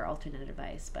for alternate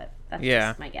advice. But that's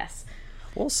just my guess.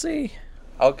 We'll see.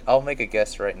 I'll make a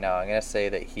guess right now. I'm going to say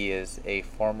that he is a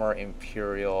former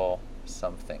Imperial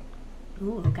something.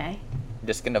 Ooh, okay.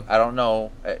 I don't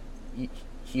know.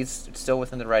 He's still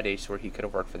within the right age where he could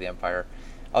have worked for the Empire.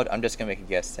 I'm just going to make a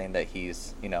guess saying that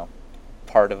he's,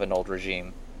 part of an old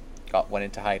regime, went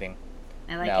into hiding.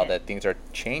 Now that things are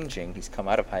changing, he's come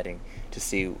out of hiding to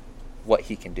see what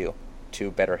he can do to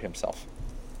better himself.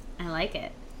 I like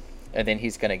it. And then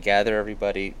he's going to gather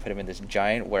everybody, put them in this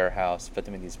giant warehouse, put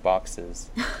them in these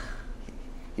boxes.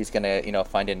 He's going to,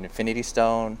 find an Infinity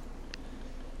Stone.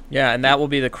 Yeah, and that will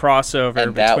be the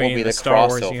crossover between the Star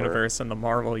Wars universe and the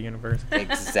Marvel universe.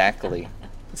 Exactly.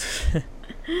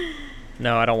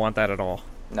 No, I don't want that at all.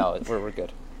 No, we're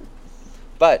good.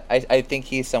 But I think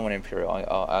he's someone Imperial.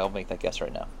 I'll make that guess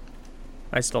right now.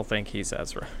 I still think he's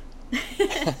Ezra.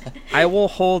 I will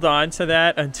hold on to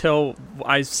that until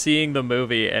I'm seeing the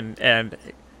movie and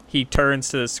he turns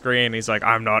to the screen and he's like,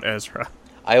 I'm not Ezra.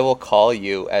 I will call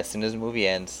you as soon as the movie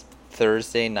ends,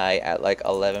 Thursday night at like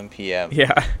 11 p.m.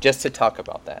 Yeah. Just to talk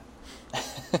about that.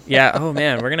 Yeah. Oh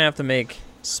man, we're gonna have to make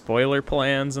spoiler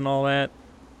plans and all that.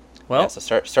 Well, yeah,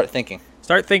 so start thinking.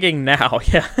 Start thinking now.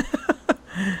 Yeah.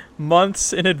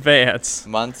 Months in advance.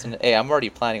 Hey, I'm already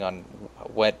planning on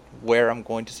where I'm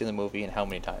going to see the movie and how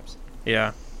many times.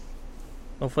 Yeah.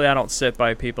 Hopefully, I don't sit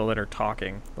by people that are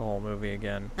talking the whole movie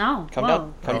again. Oh, come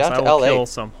down to I will LA. Kill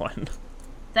someone.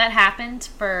 That happened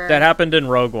for. That happened in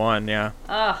Rogue One. Yeah.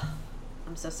 Ugh.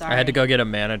 I'm so sorry. I had to go get a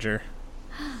manager.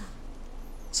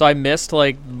 So I missed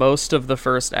like most of the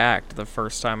first act the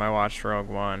first time I watched Rogue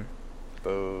One.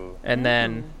 Boo. And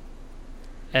then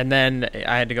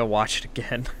I had to go watch it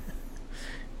again.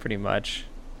 Pretty much.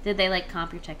 Did they like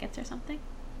comp your tickets or something?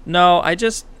 No, I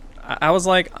just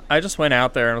went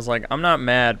out there and was like, I'm not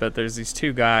mad, but there's these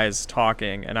two guys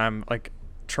talking and I'm like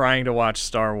trying to watch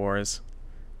Star Wars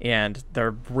and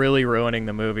they're really ruining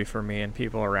the movie for me and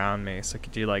people around me. So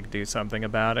could you like do something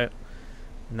about it?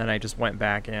 And then I just went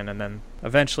back in and then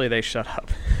eventually they shut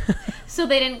up. So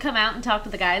they didn't come out and talk to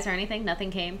the guys or anything? Nothing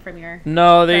came from your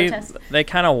No, protest? they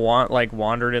kind of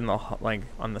wandered in the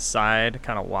on the side,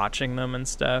 kind of watching them and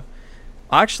stuff.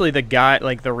 Actually, the guy,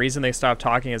 like, the reason they stopped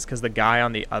talking is because the guy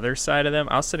on the other side of them,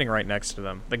 I was sitting right next to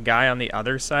them, the guy on the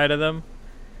other side of them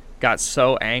got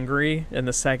so angry in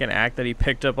the second act that he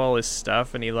picked up all his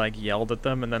stuff and he, like, yelled at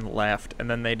them and then left, and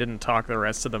then they didn't talk the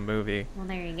rest of the movie. Well,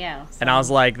 there you go. So. And I was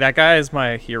like, that guy is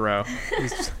my hero.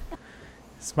 He's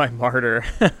my martyr.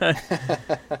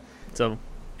 So,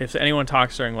 if anyone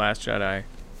talks during Last Jedi,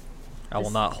 I will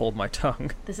not hold my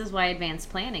tongue. This is why advanced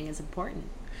planning is important.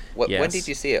 When Yes. did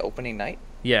you see it? Opening night?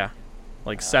 Yeah.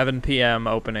 Like 7 p.m.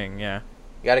 opening, yeah.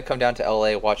 You got to come down to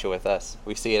LA, watch it with us.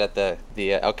 We see it at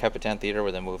the El Capitan Theater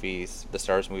where the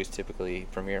Star Wars movies typically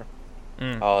premiere.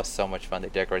 Oh, it's so much fun. They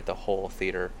decorate the whole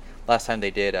theater. Last time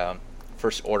they did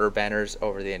First Order banners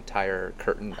over the entire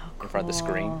curtain in front of the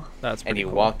screen. That's And pretty you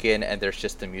cool. walk in and there's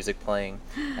just the music playing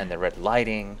and the red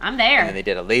lighting. I'm there. And then they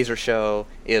did a laser show.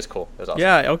 It was cool. It was awesome.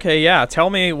 Yeah, okay, yeah.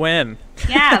 Tell me when.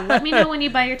 Yeah, let me know when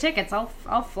you buy your tickets. I'll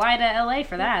fly to LA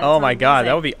for that. Oh my god,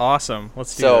 that would be awesome.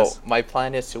 Let's do So this. my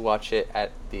plan is to watch it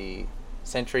at the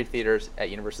Century Theaters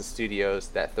at Universal Studios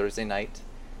that Thursday night.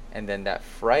 And then that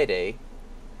Friday,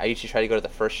 I usually try to go to the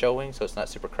first showing so it's not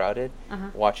super crowded.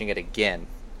 Watching it again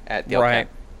at the El Right. Cap.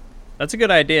 That's a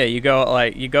good idea. You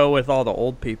go with all the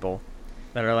old people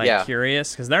that are like Yeah.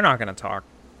 curious because they're not going to talk.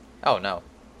 Oh, no.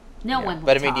 No one will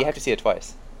But I mean, talk. you have to see it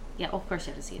twice. Yeah, of course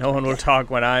you have to see it. No one will talk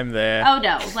when I'm there. Oh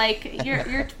no, like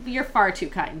you're far too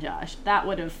kind, Josh. That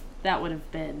would have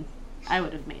been. I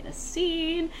would have made a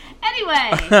scene.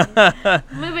 Anyway,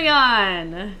 moving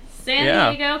on. San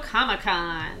Yeah. Diego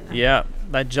Comic-Con. Yeah,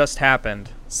 that just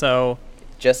happened. So,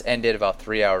 Just ended about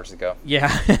 3 hours ago.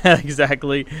 yeah,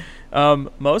 exactly.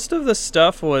 Most of the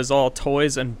stuff was all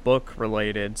toys and book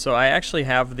related. So I actually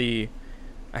have the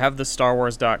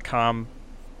StarWars.com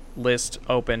list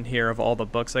open here of all the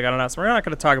books I got announced. We're not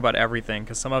going to talk about everything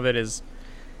because some of it is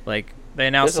like they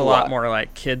announced There's a a lot lot. more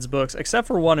like kids books, except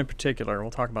for one in particular.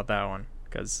 We'll talk about that one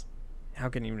because how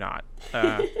can you not?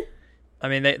 I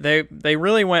mean, they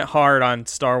really went hard on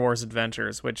Star Wars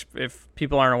Adventures, which, if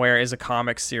people aren't aware, is a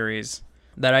comic series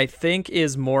that I think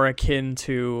is more akin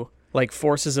to like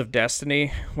Forces of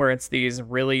Destiny, where it's these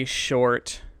really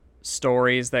short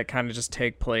stories that kind of just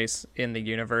take place in the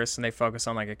universe and they focus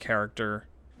on like a character.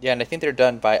 Yeah, and I think they're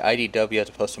done by IDW as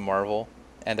opposed to Marvel,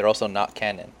 and they're also not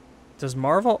canon. Does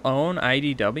Marvel own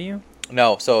IDW?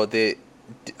 No, so the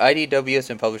IDW has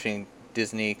been publishing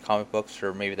Disney comic books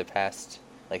for maybe the past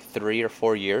like 3 or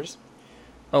 4 years.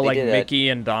 Oh, They like did a- Mickey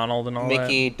and Donald and all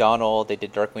Mickey, Donald, they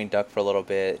did Darkwing Duck for a little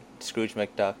bit, Scrooge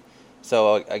McDuck.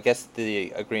 So I guess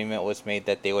the agreement was made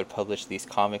that they would publish these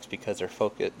comics because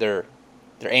they're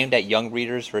aimed at young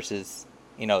readers versus,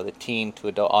 the teen to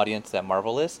adult audience that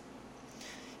Marvel is.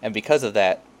 And because of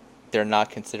that, they're not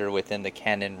considered within the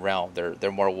canon realm.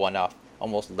 They're more one-off,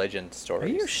 almost legend that? Are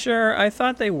stories. you sure? I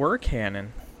thought they were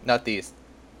canon. Not these.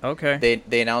 Okay.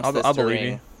 They announced this I'll believe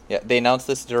during you. they announced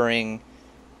this during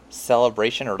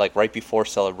Celebration or like right before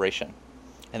Celebration,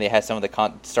 and they had some of the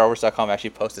StarWars.com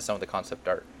actually posted some of the concept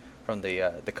art from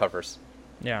the covers.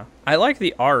 Yeah, I like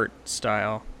the art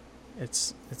style.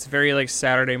 It's very like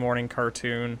Saturday morning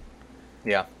cartoon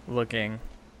Yeah. looking.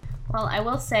 Well, I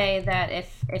will say that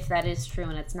if that is true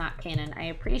and it's not canon, I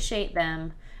appreciate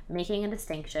them making a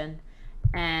distinction.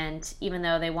 And even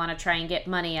though they want to try and get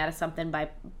money out of something by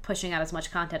pushing out as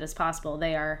much content as possible,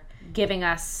 they are giving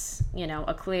us,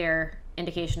 a clear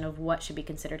indication of what should be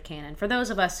considered canon for those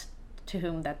of us to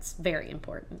whom that's very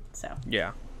important. So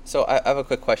Yeah. So I have a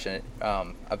quick question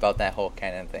about that whole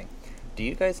canon thing. Do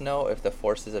you guys know if the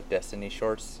Forces of Destiny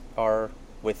shorts are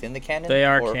within the canon? They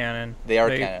are or- canon. They are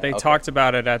canon. They okay. talked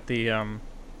about it at the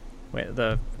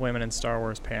Women in Star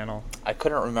Wars panel. I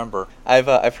couldn't remember.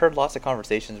 I've heard lots of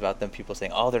conversations about them. People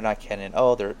saying, "Oh, they're not canon.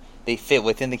 Oh, they fit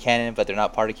within the canon, but they're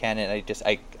not part of canon."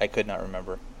 I could not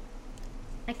remember.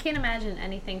 I can't imagine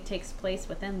anything takes place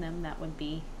within them that would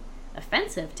be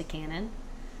offensive to canon.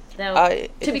 Though,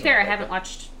 It to be doesn't fair, I matter, haven't but-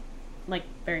 watched like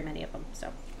very many of them.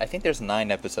 So I think there's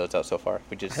 9 episodes out so far.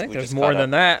 I think we there's just more caught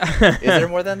than up. that. Is there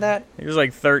more than that? There's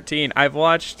like 13. I've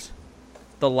watched.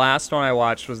 The last one I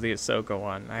watched was the Ahsoka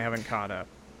one. I haven't caught up.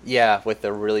 Yeah, with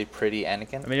the really pretty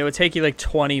Anakin. I mean, it would take you like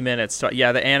 20 minutes to.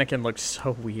 Yeah, the Anakin looked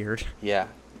so weird. Yeah.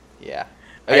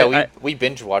 Oh, yeah, I- we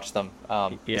binge watched them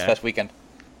this Yeah. past weekend.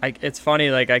 It's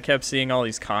funny, like, I kept seeing all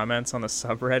these comments on the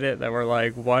subreddit that were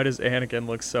like, why does Anakin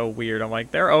look so weird? I'm like,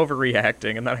 they're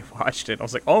overreacting, and then I watched it, and I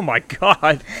was like, oh my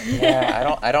god!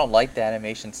 Yeah, I don't like the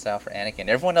animation style for Anakin.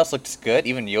 Everyone else looks good,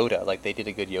 even Yoda. Like, they did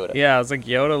a good Yoda. Yeah, I was like,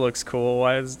 Yoda looks cool,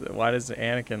 why does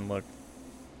Anakin look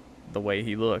the way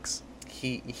he looks?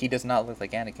 He does not look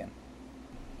like Anakin.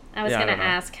 I was Yeah, I gonna don't know.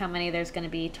 ask how many there's gonna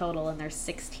be total, and there's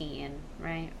 16,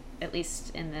 right? at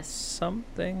least in this.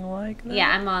 Something like that? Yeah,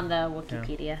 I'm on the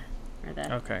Wikipedia, or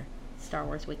the Okay. Star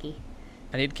Wars wiki.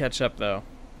 I need to catch up, though.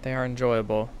 They are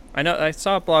enjoyable. I know I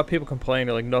saw a lot of people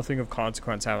complaining, like, nothing of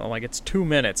consequence happened. I'm like, it's 2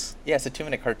 minutes. Yeah, it's a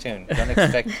 2-minute cartoon. Don't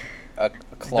expect a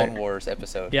Clone Wars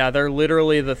episode. Yeah, they're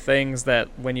literally the things that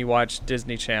when you watch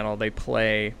Disney Channel, they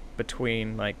play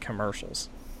between, like, commercials.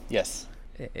 Yes.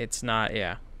 It's not,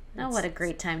 yeah. Oh, what a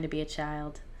great time to be a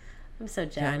child. I'm so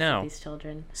jealous know. of these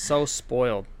children. So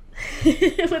spoiled.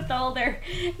 With all their,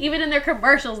 even in their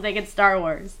commercials, they get Star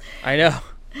Wars. I know.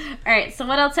 All right, so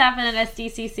what else happened at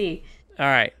SDCC? All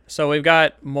right, so we've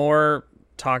got more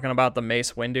talking about the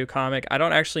Mace Windu comic. I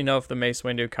don't actually know if the Mace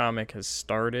Windu comic has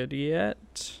started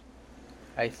yet.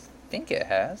 I think it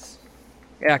has.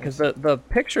 Yeah, because the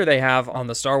picture they have on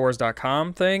the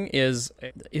StarWars.com thing is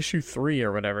issue 3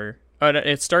 or whatever.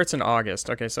 It starts in August.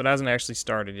 Okay, so it hasn't actually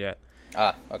started yet.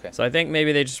 Ah, okay. So I think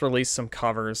maybe they just released some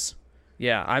covers.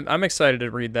 Yeah, I'm excited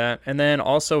to read that. And then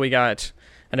also we got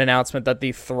an announcement that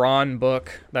the Thrawn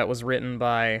book that was written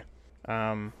by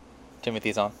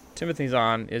Timothy Zahn. Timothy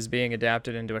Zahn is being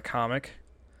adapted into a comic.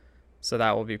 So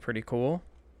that will be pretty cool.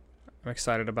 I'm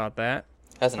excited about that.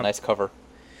 Has a nice cover.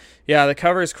 Yeah, the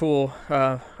cover is cool.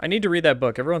 I need to read that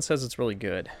book. Everyone says it's really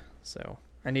good. So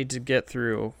I need to get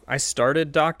through. I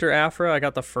started Dr. Aphra. I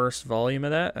got the first volume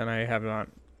of that, and I have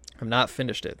not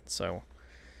finished it. So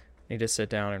I need to sit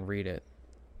down and read it.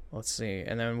 Let's see.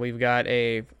 And then we've got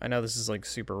I know this is like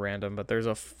super random, but there's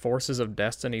a Forces of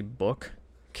Destiny book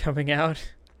coming out,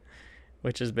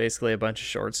 which is basically a bunch of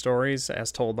short stories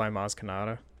as told by Maz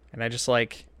Kanata. And I just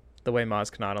like the way Maz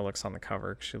Kanata looks on the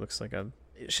cover. She looks like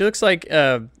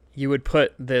you would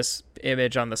put this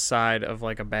image on the side of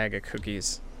like a bag of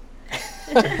cookies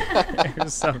or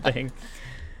something.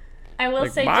 I will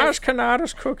like say Maz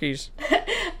Kanata's cookies.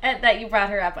 that you brought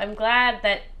her up. I'm glad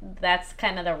that that's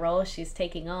kind of the role she's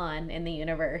taking on in the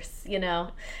universe, you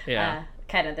know? Yeah.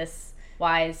 Kind of this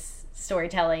wise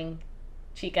storytelling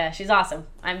chica. She's awesome.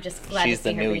 I'm just glad She's to see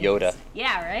the her new reading Yoda. this.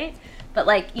 Yeah, right? But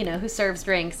like, you know, who serves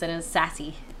drinks and is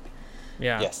sassy.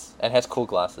 Yeah. Yes, and has cool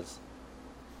glasses.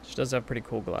 She does have pretty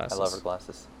cool glasses. I love her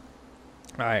glasses.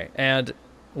 All right. And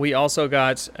we also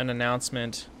got an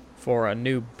announcement for a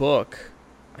new book.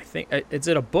 I think, is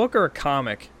it a book or a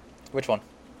comic? Which one?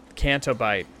 Canto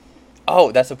Bite.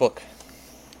 Oh, that's a book.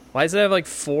 Why does it have like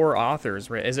 4 authors?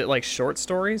 Is it like short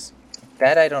stories?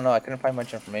 That I don't know. I couldn't find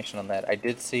much information on that. I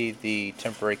did see the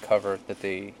temporary cover that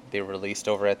they released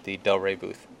over at the Del Rey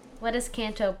booth. What does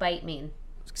Canto Bite mean?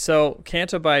 So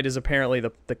Canto Bite is apparently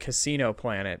the casino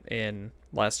planet in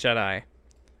Last Jedi.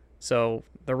 So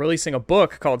they're releasing a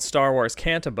book called Star Wars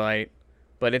Canto Bite,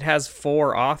 but it has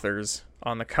 4 authors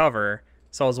on the cover.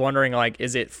 So I was wondering, like,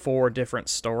 is it 4 different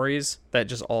stories that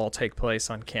just all take place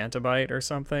on Canto Bite or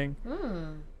something?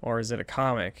 Or is it a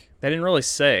comic? They didn't really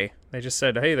say. They just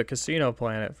said, hey, the casino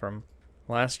planet from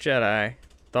Last Jedi.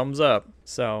 Thumbs up.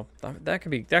 So that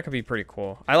could be pretty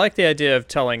cool. I like the idea of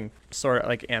telling sort of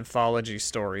like anthology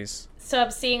stories. So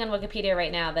I'm seeing on Wikipedia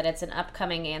right now that it's an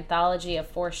upcoming anthology of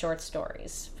 4 short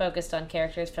stories focused on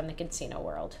characters from the casino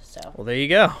world. So Well, there you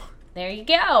go. there you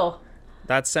go.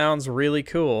 That sounds really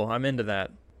cool. I'm into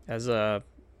that. As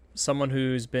someone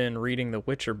who's been reading the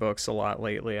Witcher books a lot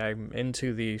lately, I'm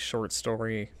into the short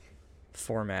story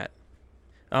format.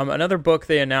 Another book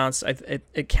they announced,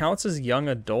 it counts as young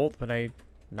adult, but I'm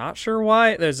not sure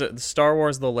why. There's a Star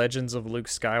Wars The Legends of Luke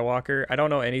Skywalker. I don't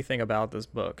know anything about this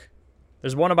book.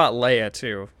 There's one about Leia,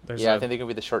 too. I think they're going to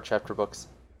be the short chapter books.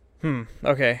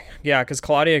 Okay. Yeah, because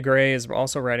Claudia Gray is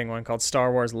also writing one called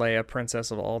Star Wars Leia, Princess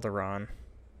of Alderaan.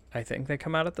 I think they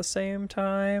come out at the same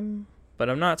time, but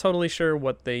I'm not totally sure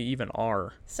what they even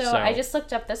are. So I just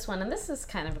looked up this one, and this is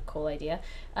kind of a cool idea.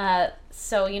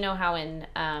 So you know how in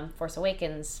Force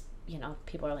Awakens, you know,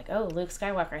 people are like, oh, Luke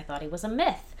Skywalker, I thought he was a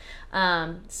myth.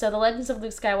 So The Legends of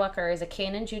Luke Skywalker is a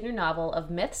canon junior novel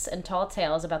of myths and tall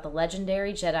tales about the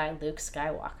legendary Jedi Luke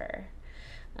Skywalker.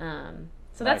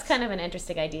 So that's kind of an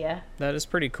interesting idea. That is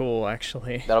pretty cool,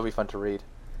 actually. That'll be fun to read.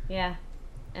 Yeah.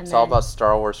 And It's all about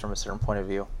Star Wars from a certain point of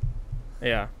view.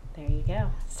 Yeah. There you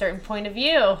go. Certain point of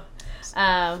view.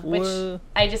 Which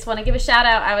I just want to give a shout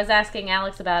out. I was asking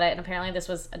Alex about it, and apparently this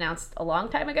was announced a long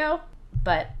time ago.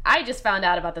 But I just found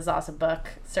out about this awesome book,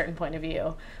 Certain Point of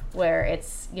View, where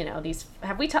it's, you know, these...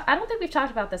 I don't think we've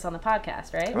talked about this on the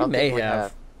podcast, right? We may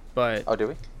have, but... Oh, do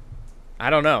we? I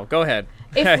don't know. Go ahead.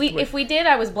 If we did,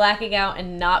 I was blacking out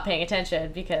and not paying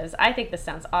attention because I think this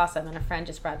sounds awesome, and a friend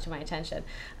just brought it to my attention.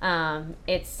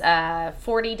 It's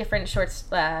 40 different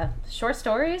short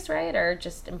stories, right, or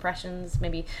just impressions,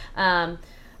 maybe,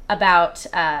 about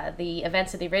the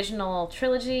events of the original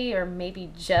trilogy, or maybe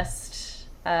just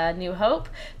New Hope,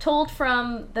 told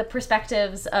from the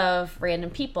perspectives of random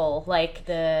people, like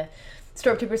the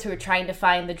stormtroopers who were trying to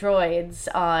find the droids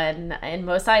in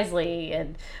Mos Eisley,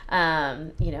 and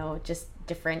just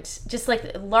different, just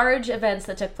like large events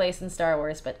that took place in Star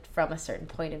Wars, but from a certain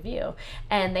point of view.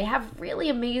 And they have really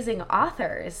amazing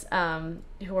authors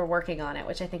who are working on it,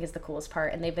 which I think is the coolest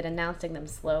part. And they've been announcing them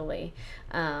slowly.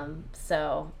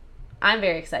 So I'm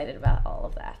very excited about all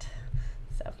of that.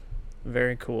 So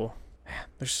very cool.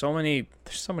 There's so many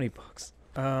books.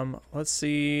 Let's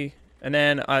see. And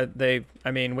then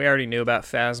we already knew about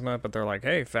Phasma, but they're like,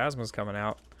 hey, Phasma's coming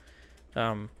out.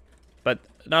 But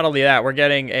not only that, we're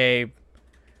getting a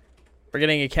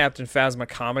Captain Phasma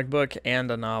comic book and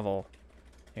a novel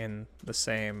in the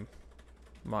same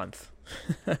month.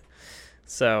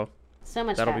 So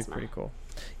much that'll Phasma. be pretty cool.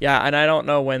 Yeah, and I don't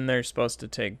know when they're supposed to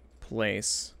take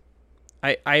place.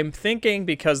 I'm thinking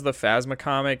because the Phasma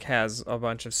comic has a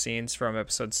bunch of scenes from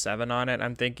episode 7 on it,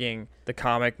 I'm thinking the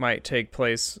comic might take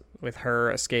place with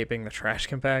her escaping the trash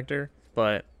compactor,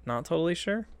 but not totally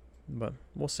sure. But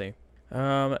we'll see.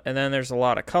 And then there's a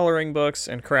lot of coloring books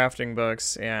and crafting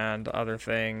books and other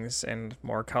things and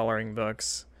more coloring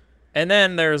books. And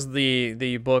then there's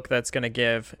the book that's going to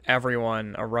give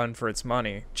everyone a run for its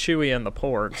money, Chewie and the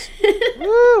Porgs.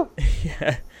 Woo!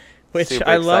 Yeah. Which Super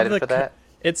I love excited for that.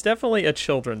 It's definitely a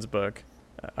children's book.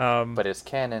 But it's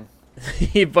canon.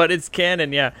 But it's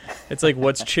canon, yeah. It's like,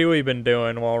 what's Chewie been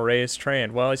doing while Rey's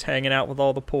trained? Well, he's hanging out with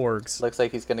all the Porgs. Looks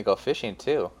like he's going to go fishing,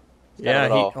 too.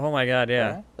 Yeah, oh my god,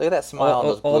 yeah. Right? Look at that smile on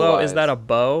those blue Although, eyes. is that a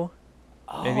bow?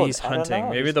 Oh, Maybe he's I don't hunting. know.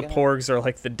 Maybe He's the gonna- Porgs are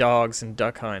like the dogs in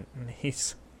Duck Hunt. And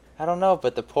he's... I don't know,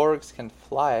 but the Porgs can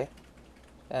fly.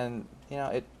 And,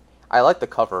 I like the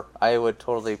cover. I would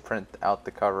totally print out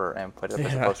the cover and put it up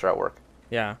as a Yeah. poster at work.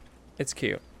 Yeah, it's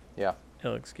cute. Yeah. It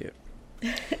looks cute.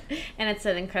 And it's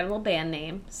an incredible band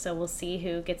name, so we'll see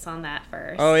who gets on that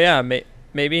first. Oh yeah,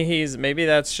 maybe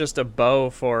that's just a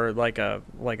bow for like a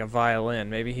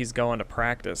violin. Maybe he's going to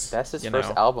practice. That's his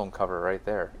first album cover right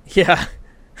there. Yeah,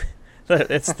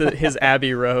 it's his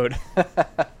Abbey Road.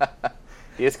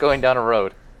 He is going down a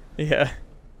road. Yeah.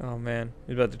 Oh man,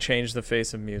 he's about to change the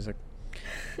face of music.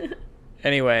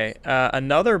 Anyway,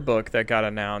 another book that got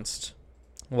announced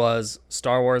was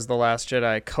Star Wars: The Last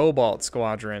Jedi Cobalt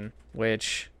Squadron,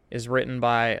 which is written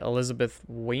by Elizabeth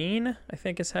Ween, I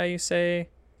think is how you say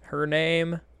her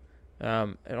name.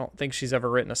 I don't think she's ever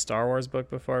written a Star Wars book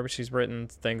before, but she's written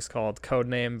things called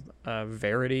Codename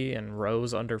Verity and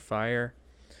Rose Under Fire.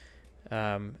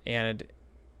 And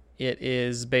it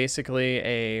is basically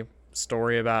a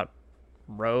story about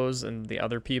Rose and the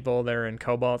other people that are in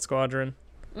Cobalt Squadron.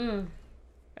 Mm.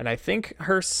 And I think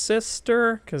her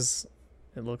sister, because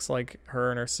it looks like her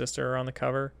and her sister are on the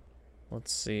cover.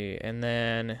 Let's see. And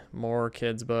then more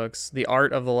kids' books. The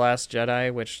Art of the Last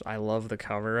Jedi, which I love the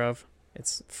cover of.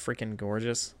 It's freaking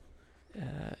gorgeous.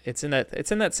 It's in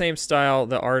that same style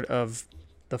the Art of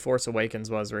The Force Awakens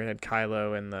was, where you had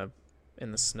Kylo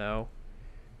in the snow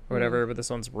or whatever, but this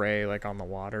one's Rey like on the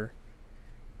water.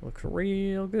 Looks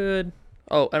real good.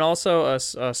 Oh, and also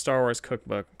a Star Wars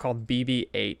cookbook called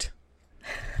BB-8.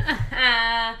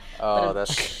 Oh,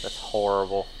 that's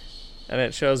horrible. And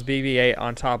it shows BB-8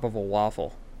 on top of a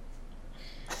waffle.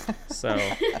 So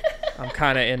I'm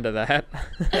kind of into that.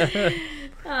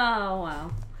 Oh,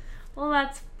 wow. Well,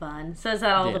 that's fun. So is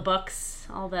that all Yeah. the books?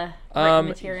 All the written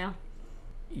material?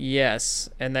 Yes,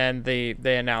 and then they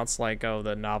announced the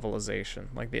novelization,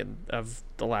 of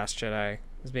The Last Jedi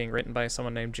is being written by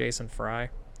someone named Jason Fry,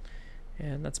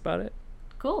 and that's about it.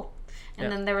 Cool. And Yeah.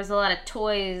 then there was a lot of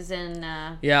toys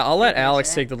and... Yeah, I'll let figures, Alex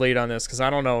right? take the lead on this because I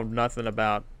don't know nothing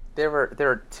about There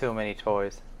were too many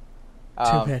toys.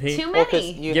 too many. Too Well, 'cause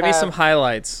many. you Give me have- some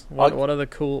highlights. I'll-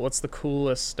 What's the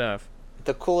coolest stuff?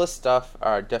 The coolest stuff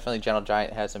are definitely Gentle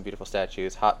Giant has some beautiful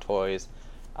statues. Hot Toys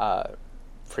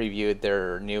previewed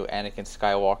their new Anakin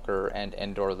Skywalker and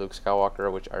Endor Luke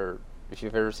Skywalker, which are, if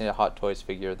you've ever seen a Hot Toys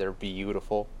figure, they're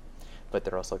beautiful, but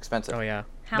they're also expensive. Oh yeah,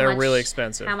 How they're much- really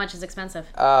expensive. How much is expensive?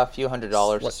 A few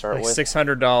 $100s to start like with.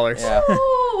 $600. Yeah,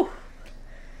 Ooh!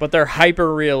 But they're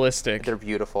hyper realistic. they're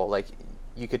beautiful. Like,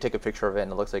 you could take a picture of it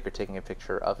and it looks like you're taking a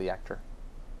picture of the actor.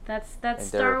 That's And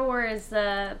Star Wars.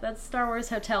 That's Star Wars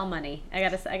hotel money. I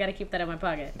gotta keep that in my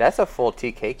pocket. That's a full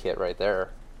TK kit right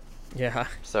there. Yeah.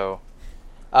 So,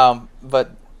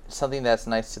 but something that's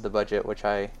nice to the budget, which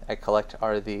I collect,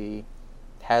 are the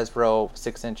Hasbro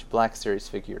 6-inch Black Series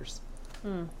figures.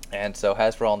 And so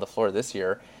Hasbro on the floor this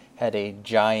year had a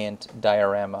giant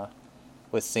diorama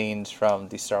with scenes from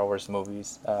the Star Wars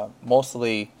movies,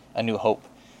 mostly A New Hope,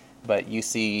 but you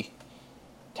see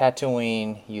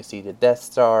Tatooine, you see the Death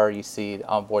Star, you see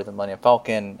on board the Millennium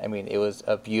Falcon. I mean, it was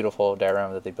a beautiful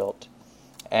diorama that they built.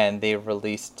 And they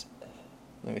released,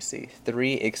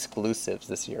 3 exclusives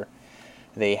this year.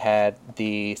 They had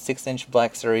the 6-inch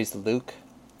Black Series Luke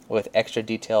with extra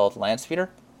detailed land speeder.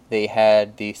 They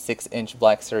had the 6-inch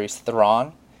Black Series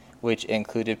Thrawn, which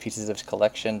included pieces of his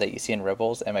collection that you see in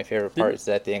Rebels. And my favorite part is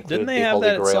that they included the Holy Grail. Didn't they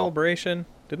have that at Celebration?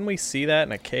 Didn't we see that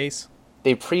in a case?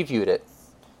 They previewed it.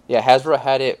 Yeah, Hasbro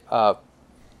had it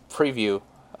preview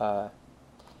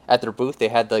at their booth. They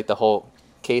had like the whole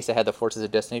case that had the Forces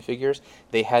of Destiny figures.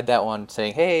 They had that one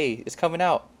saying, "Hey, it's coming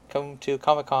out. Come to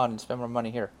Comic-Con and spend more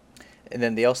money here." And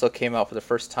then they also came out for the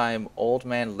first time Old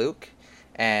Man Luke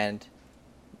and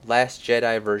Last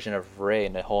Jedi version of Rey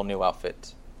in a whole new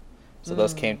outfit. So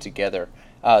those came together.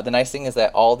 The nice thing is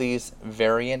that all these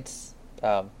variants,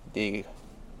 the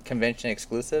convention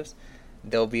exclusives,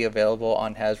 they'll be available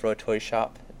on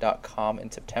HasbroToyShop.com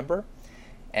in September,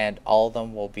 and all of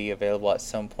them will be available at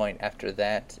some point after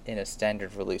that in a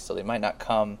standard release. So they might not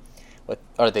come with,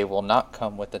 or they will not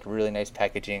come with the really nice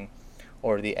packaging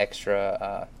or the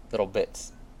extra little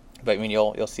bits. But I mean,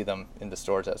 you'll see them in the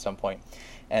stores at some point.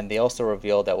 And they also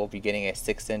revealed that we'll be getting a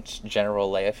 6-inch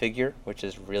General Leia figure, which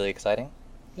is really exciting.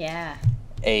 Yeah.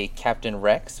 A Captain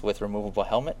Rex with removable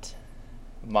helmet.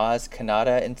 Maz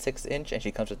Kanata in 6-inch, and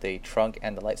she comes with a trunk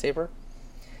and the lightsaber.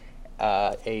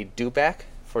 A Dewback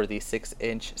for the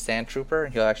 6-inch Sand Trooper,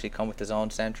 and he'll actually come with his own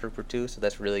Sand Trooper too, so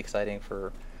that's really exciting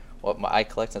for what I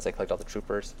collect, since I collect all the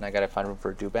troopers, and I gotta find room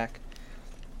for a Dewback.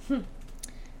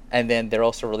 And then they're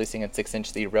also releasing in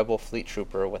 6-inch the Rebel Fleet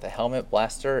Trooper with a helmet,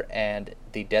 blaster, and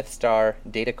the Death Star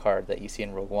data card that you see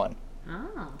in Rogue One.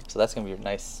 Oh. So that's gonna be a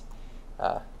nice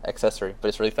accessory. But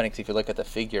it's really funny because if you look at the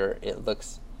figure, it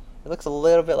looks a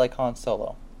little bit like Han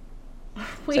Solo.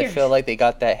 Weird. So I feel like they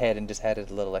got that head and just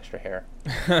added a little extra hair.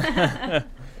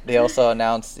 They also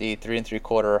announced the 3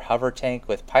 3/4 hover tank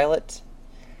with pilot.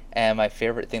 And my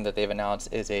favorite thing that they've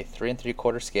announced is a 3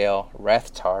 3/4 scale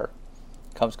Rathtar.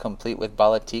 Comes complete with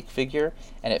Balatik figure,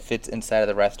 and it fits inside of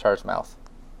the Rathtar's mouth.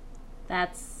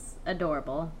 That's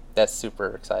adorable. That's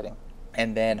super exciting.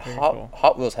 And then Cool.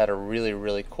 Hot Wheels had a really,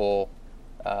 really cool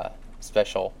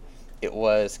special. It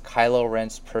was Kylo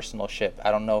Ren's personal ship.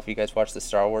 I don't know if you guys watched the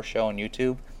Star Wars show on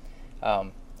YouTube.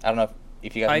 I don't know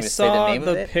if you guys want me to say the name of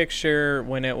it. I saw the picture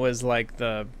when it was like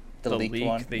the leaked leak.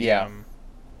 one?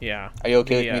 Yeah. Are you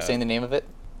okay with me saying the name of it?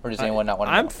 Or does anyone not want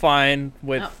to know? I'm fine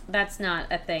with... Oh, that's not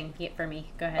a thing for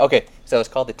me. Go ahead. Okay, so it's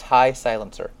called the TIE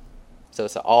Silencer. So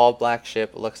it's an all-black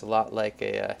ship. It looks a lot like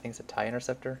I think it's a TIE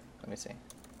Interceptor. Let me see. A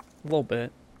little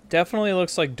bit. Definitely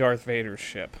looks like Darth Vader's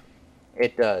ship.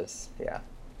 It does, yeah.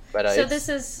 But this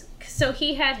is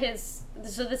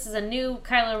a new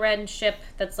Kylo Ren ship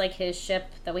that's like his ship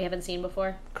that we haven't seen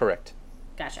before? Correct.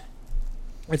 Gotcha.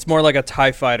 It's more like a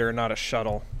TIE fighter, not a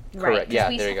shuttle. Right. Correct. Yeah,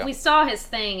 there you go. We saw his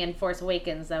thing in Force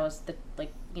Awakens. That was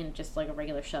just like a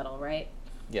regular shuttle, right?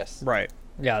 Yes. Right.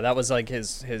 Yeah, that was like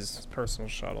his personal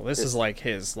shuttle. This is like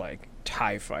his like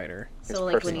TIE fighter. So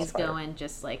like when he's going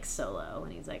just like solo,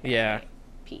 and he's like, yeah, right,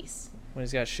 peace. When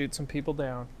he's got to shoot some people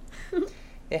down.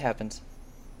 It happens.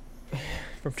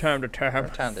 From time to time. From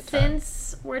time to time.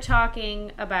 Since we're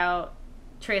talking about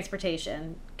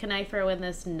transportation, can I throw in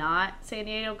this not San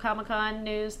Diego Comic-Con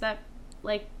news that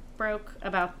like broke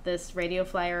about this radio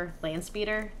flyer land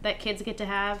speeder that kids get to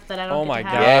have that I don't get to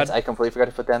have? Yes, I completely forgot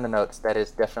to put that in the notes. That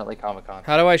is definitely Comic-Con.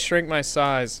 How do I shrink my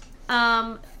size?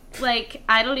 Like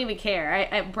I don't even care.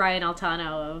 I Brian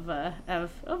Altano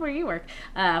of where you work.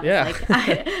 Yeah. Like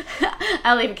I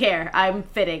don't even care. I'm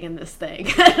fitting in this thing.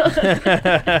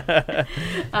 That's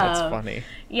funny.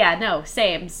 Yeah, no,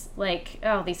 sames. Like,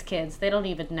 oh, these kids, they don't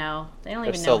even know. They don't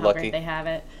even so know how lucky. great they have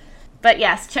it. But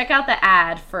yes, check out the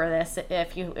ad for this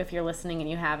if you're listening and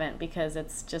you haven't, because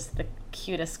it's just the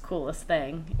cutest, coolest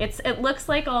thing. It looks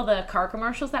like all the car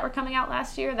commercials that were coming out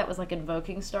last year that was like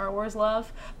invoking Star Wars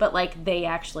love, but like they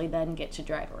actually then get to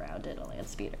drive around in a land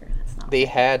speeder. That's not They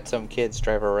had some kids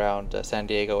drive around San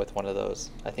Diego with one of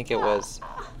those. I think it was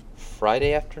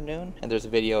Friday afternoon, and there's a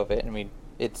video of it. I mean,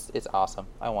 it's awesome.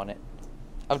 I want it.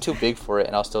 I'm too big for it,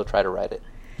 and I'll still try to ride it.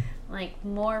 Like,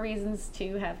 more reasons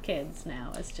to have kids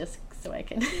now. It's just so I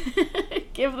can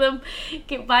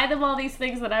buy them all these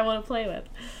things that I want to play with.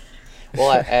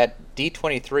 Well, at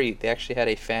D23, they actually had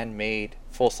a fan-made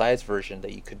full-size version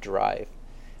that you could drive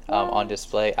on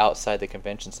display outside the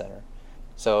convention center.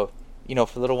 So,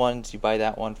 for little ones, you buy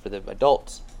that one. For the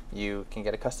adults, you can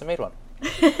get a custom-made one.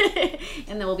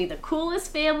 And then we'll be the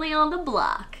coolest family on the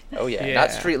block. Oh, yeah.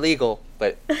 Not street legal,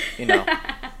 but, you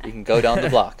can go down the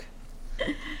block.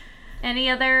 Any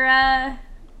other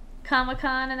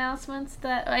Comic-Con announcements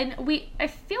that I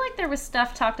feel like there was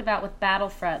stuff talked about with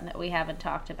Battlefront that we haven't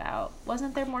talked about.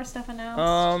 Wasn't there more stuff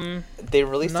announced? They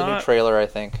released a new trailer, I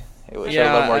think. It was a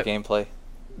little more gameplay.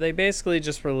 They basically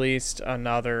just released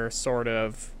another sort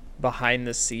of behind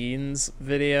the scenes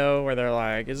video where they're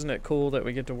like, isn't it cool that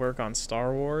we get to work on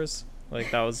Star Wars?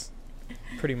 Like, that was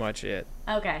pretty much it.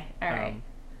 Okay, all right.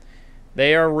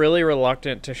 They are really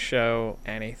reluctant to show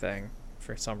anything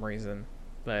for some reason,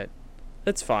 but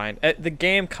it's fine. The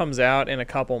game comes out in a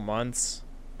couple months.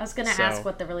 I was going to ask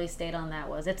what the release date on that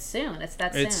was. It's soon. It's soon.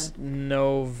 It's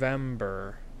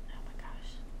November. Oh my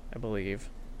gosh. I believe.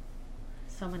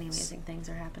 So many amazing things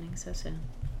are happening so soon.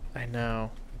 I know.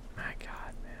 My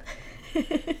God, man.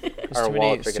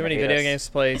 There's too many video games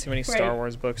to play, too many Star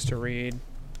Wars books to read.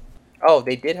 Oh,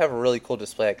 they did have a really cool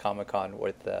display at Comic-Con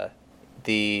with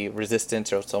the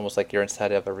Resistance, or it's almost like you're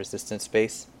inside of a Resistance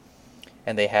base.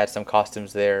 And they had some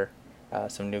costumes there,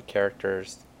 some new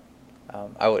characters.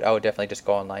 I would definitely just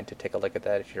go online to take a look at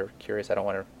that if you're curious. I don't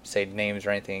want to say names or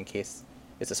anything in case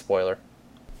it's a spoiler.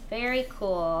 Very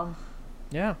cool.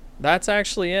 Yeah, that's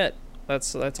actually it.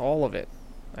 That's all of it,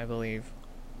 I believe.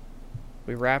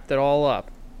 We wrapped it all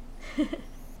up.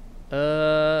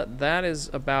 That is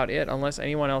about it, unless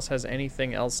anyone else has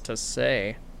anything else to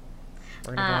say.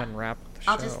 We're gonna go ahead and wrap the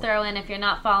show. I'll just throw in, if you're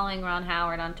not following Ron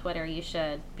Howard on Twitter, you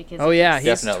should, because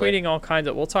he's tweeting all kinds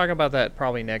of. We'll talk about that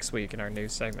probably next week in our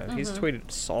news segment. Mm-hmm. He's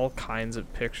tweeted all kinds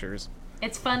of pictures.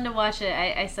 It's fun to watch it.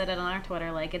 I said it on our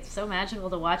Twitter, like, it's so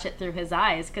magical to watch it through his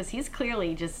eyes, because he's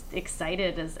clearly just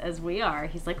excited as we are.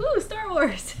 He's like, ooh, Star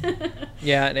Wars.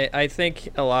 Yeah, and I think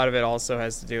a lot of it also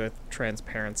has to do with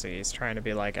transparency. He's trying to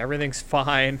be like, everything's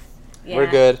fine. Yeah.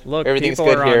 We're good. Look, everything's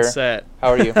people good are here. On set. How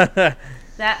are you?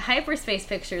 That hyperspace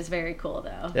picture is very cool,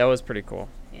 though. That was pretty cool.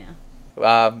 Yeah.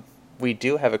 We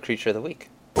do have a creature of the week.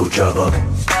 Ujabak.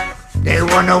 They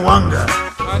wanna wonder.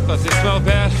 I thought they smelled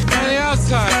bad on the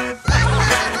outside.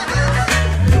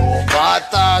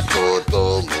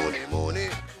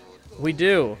 We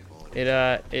do. It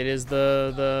is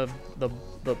the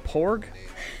porg.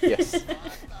 Yes.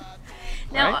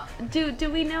 Now, right?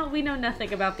 do we know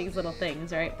nothing about these little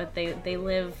things, right? But they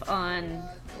live on,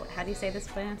 how do you say this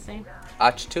plant's name?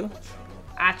 Achtu?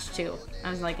 Achtu. I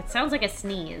was like, it sounds like a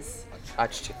sneeze.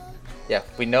 Achtu. Yeah,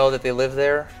 we know that they live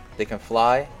there. They can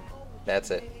fly.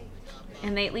 That's it.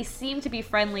 And they at least seem to be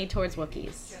friendly towards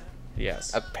Wookiees.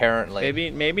 Yes.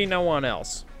 Apparently. Maybe no one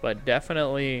else, but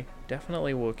definitely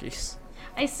Wookiees.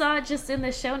 I saw just in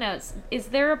the show notes, is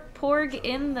there a porg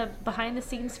in the behind the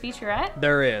scenes featurette?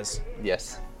 There is.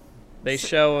 Yes. They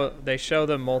show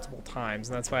them multiple times,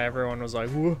 and that's why everyone was like,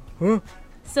 huh?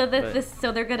 So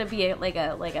they're gonna be like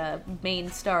a main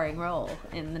starring role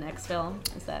in the next film.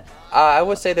 Is that? I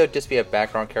would say they would just be a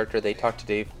background character. They talked to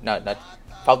Dave,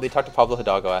 probably talked to Pablo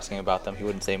Hidalgo asking about them. He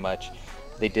wouldn't say much.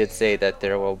 They did say that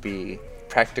there will be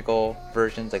practical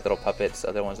versions, like little puppets.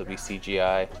 Other ones will be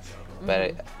CGI.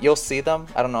 But you'll see them.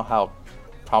 I don't know how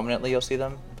prominently you'll see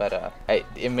them, but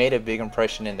it made a big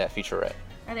impression in that featurette.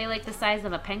 Are they like the size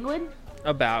of a penguin?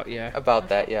 About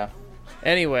that, yeah.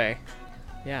 Anyway,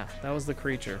 yeah, that was the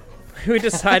creature. We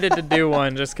decided to do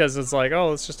one just because it's like, oh,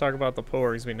 let's just talk about the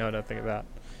porgs we know nothing about.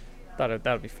 Thought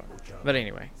that would be fun. But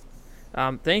anyway,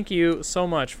 thank you so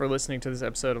much for listening to this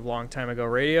episode of Long Time Ago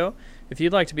Radio. If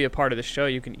you'd like to be a part of the show,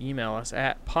 you can email us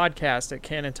at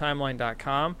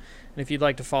podcast@canontimeline.com. And if you'd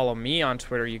like to follow me on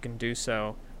Twitter, you can do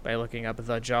so by looking up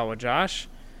the Jawa Josh.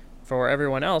 For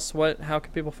everyone else, how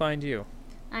can people find you?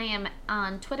 I am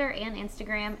on Twitter and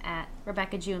Instagram at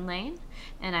Rebecca June Lane,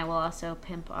 and I will also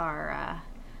pimp our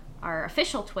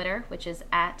official Twitter, which is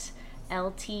at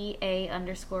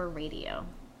LTA_radio.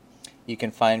 You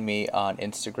can find me on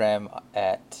Instagram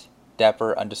at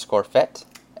dapper_fet.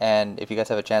 And if you guys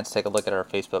have a chance, take a look at our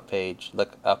Facebook page.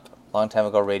 Look up Long Time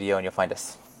Ago Radio, and you'll find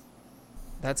us.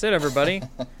 That's it, everybody.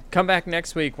 Come back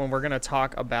next week when we're going to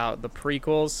talk about the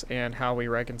prequels and how we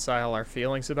reconcile our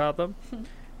feelings about them.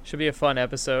 Should be a fun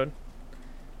episode.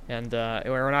 And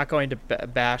we're not going to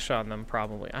bash on them,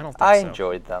 probably. I don't think so. I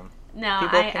enjoyed them. No,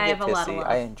 People I can have get a lot of pissy. love.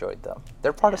 I enjoyed them.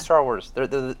 They're part of Star Wars.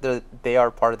 They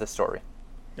are part of the story.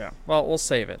 Yeah. Well, we'll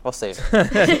save it. We'll save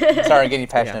it. Sorry, I'm getting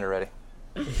passionate already.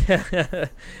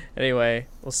 Anyway,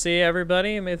 we'll see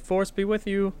everybody, and may the Force be with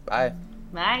you. Bye.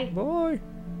 Bye. Bye.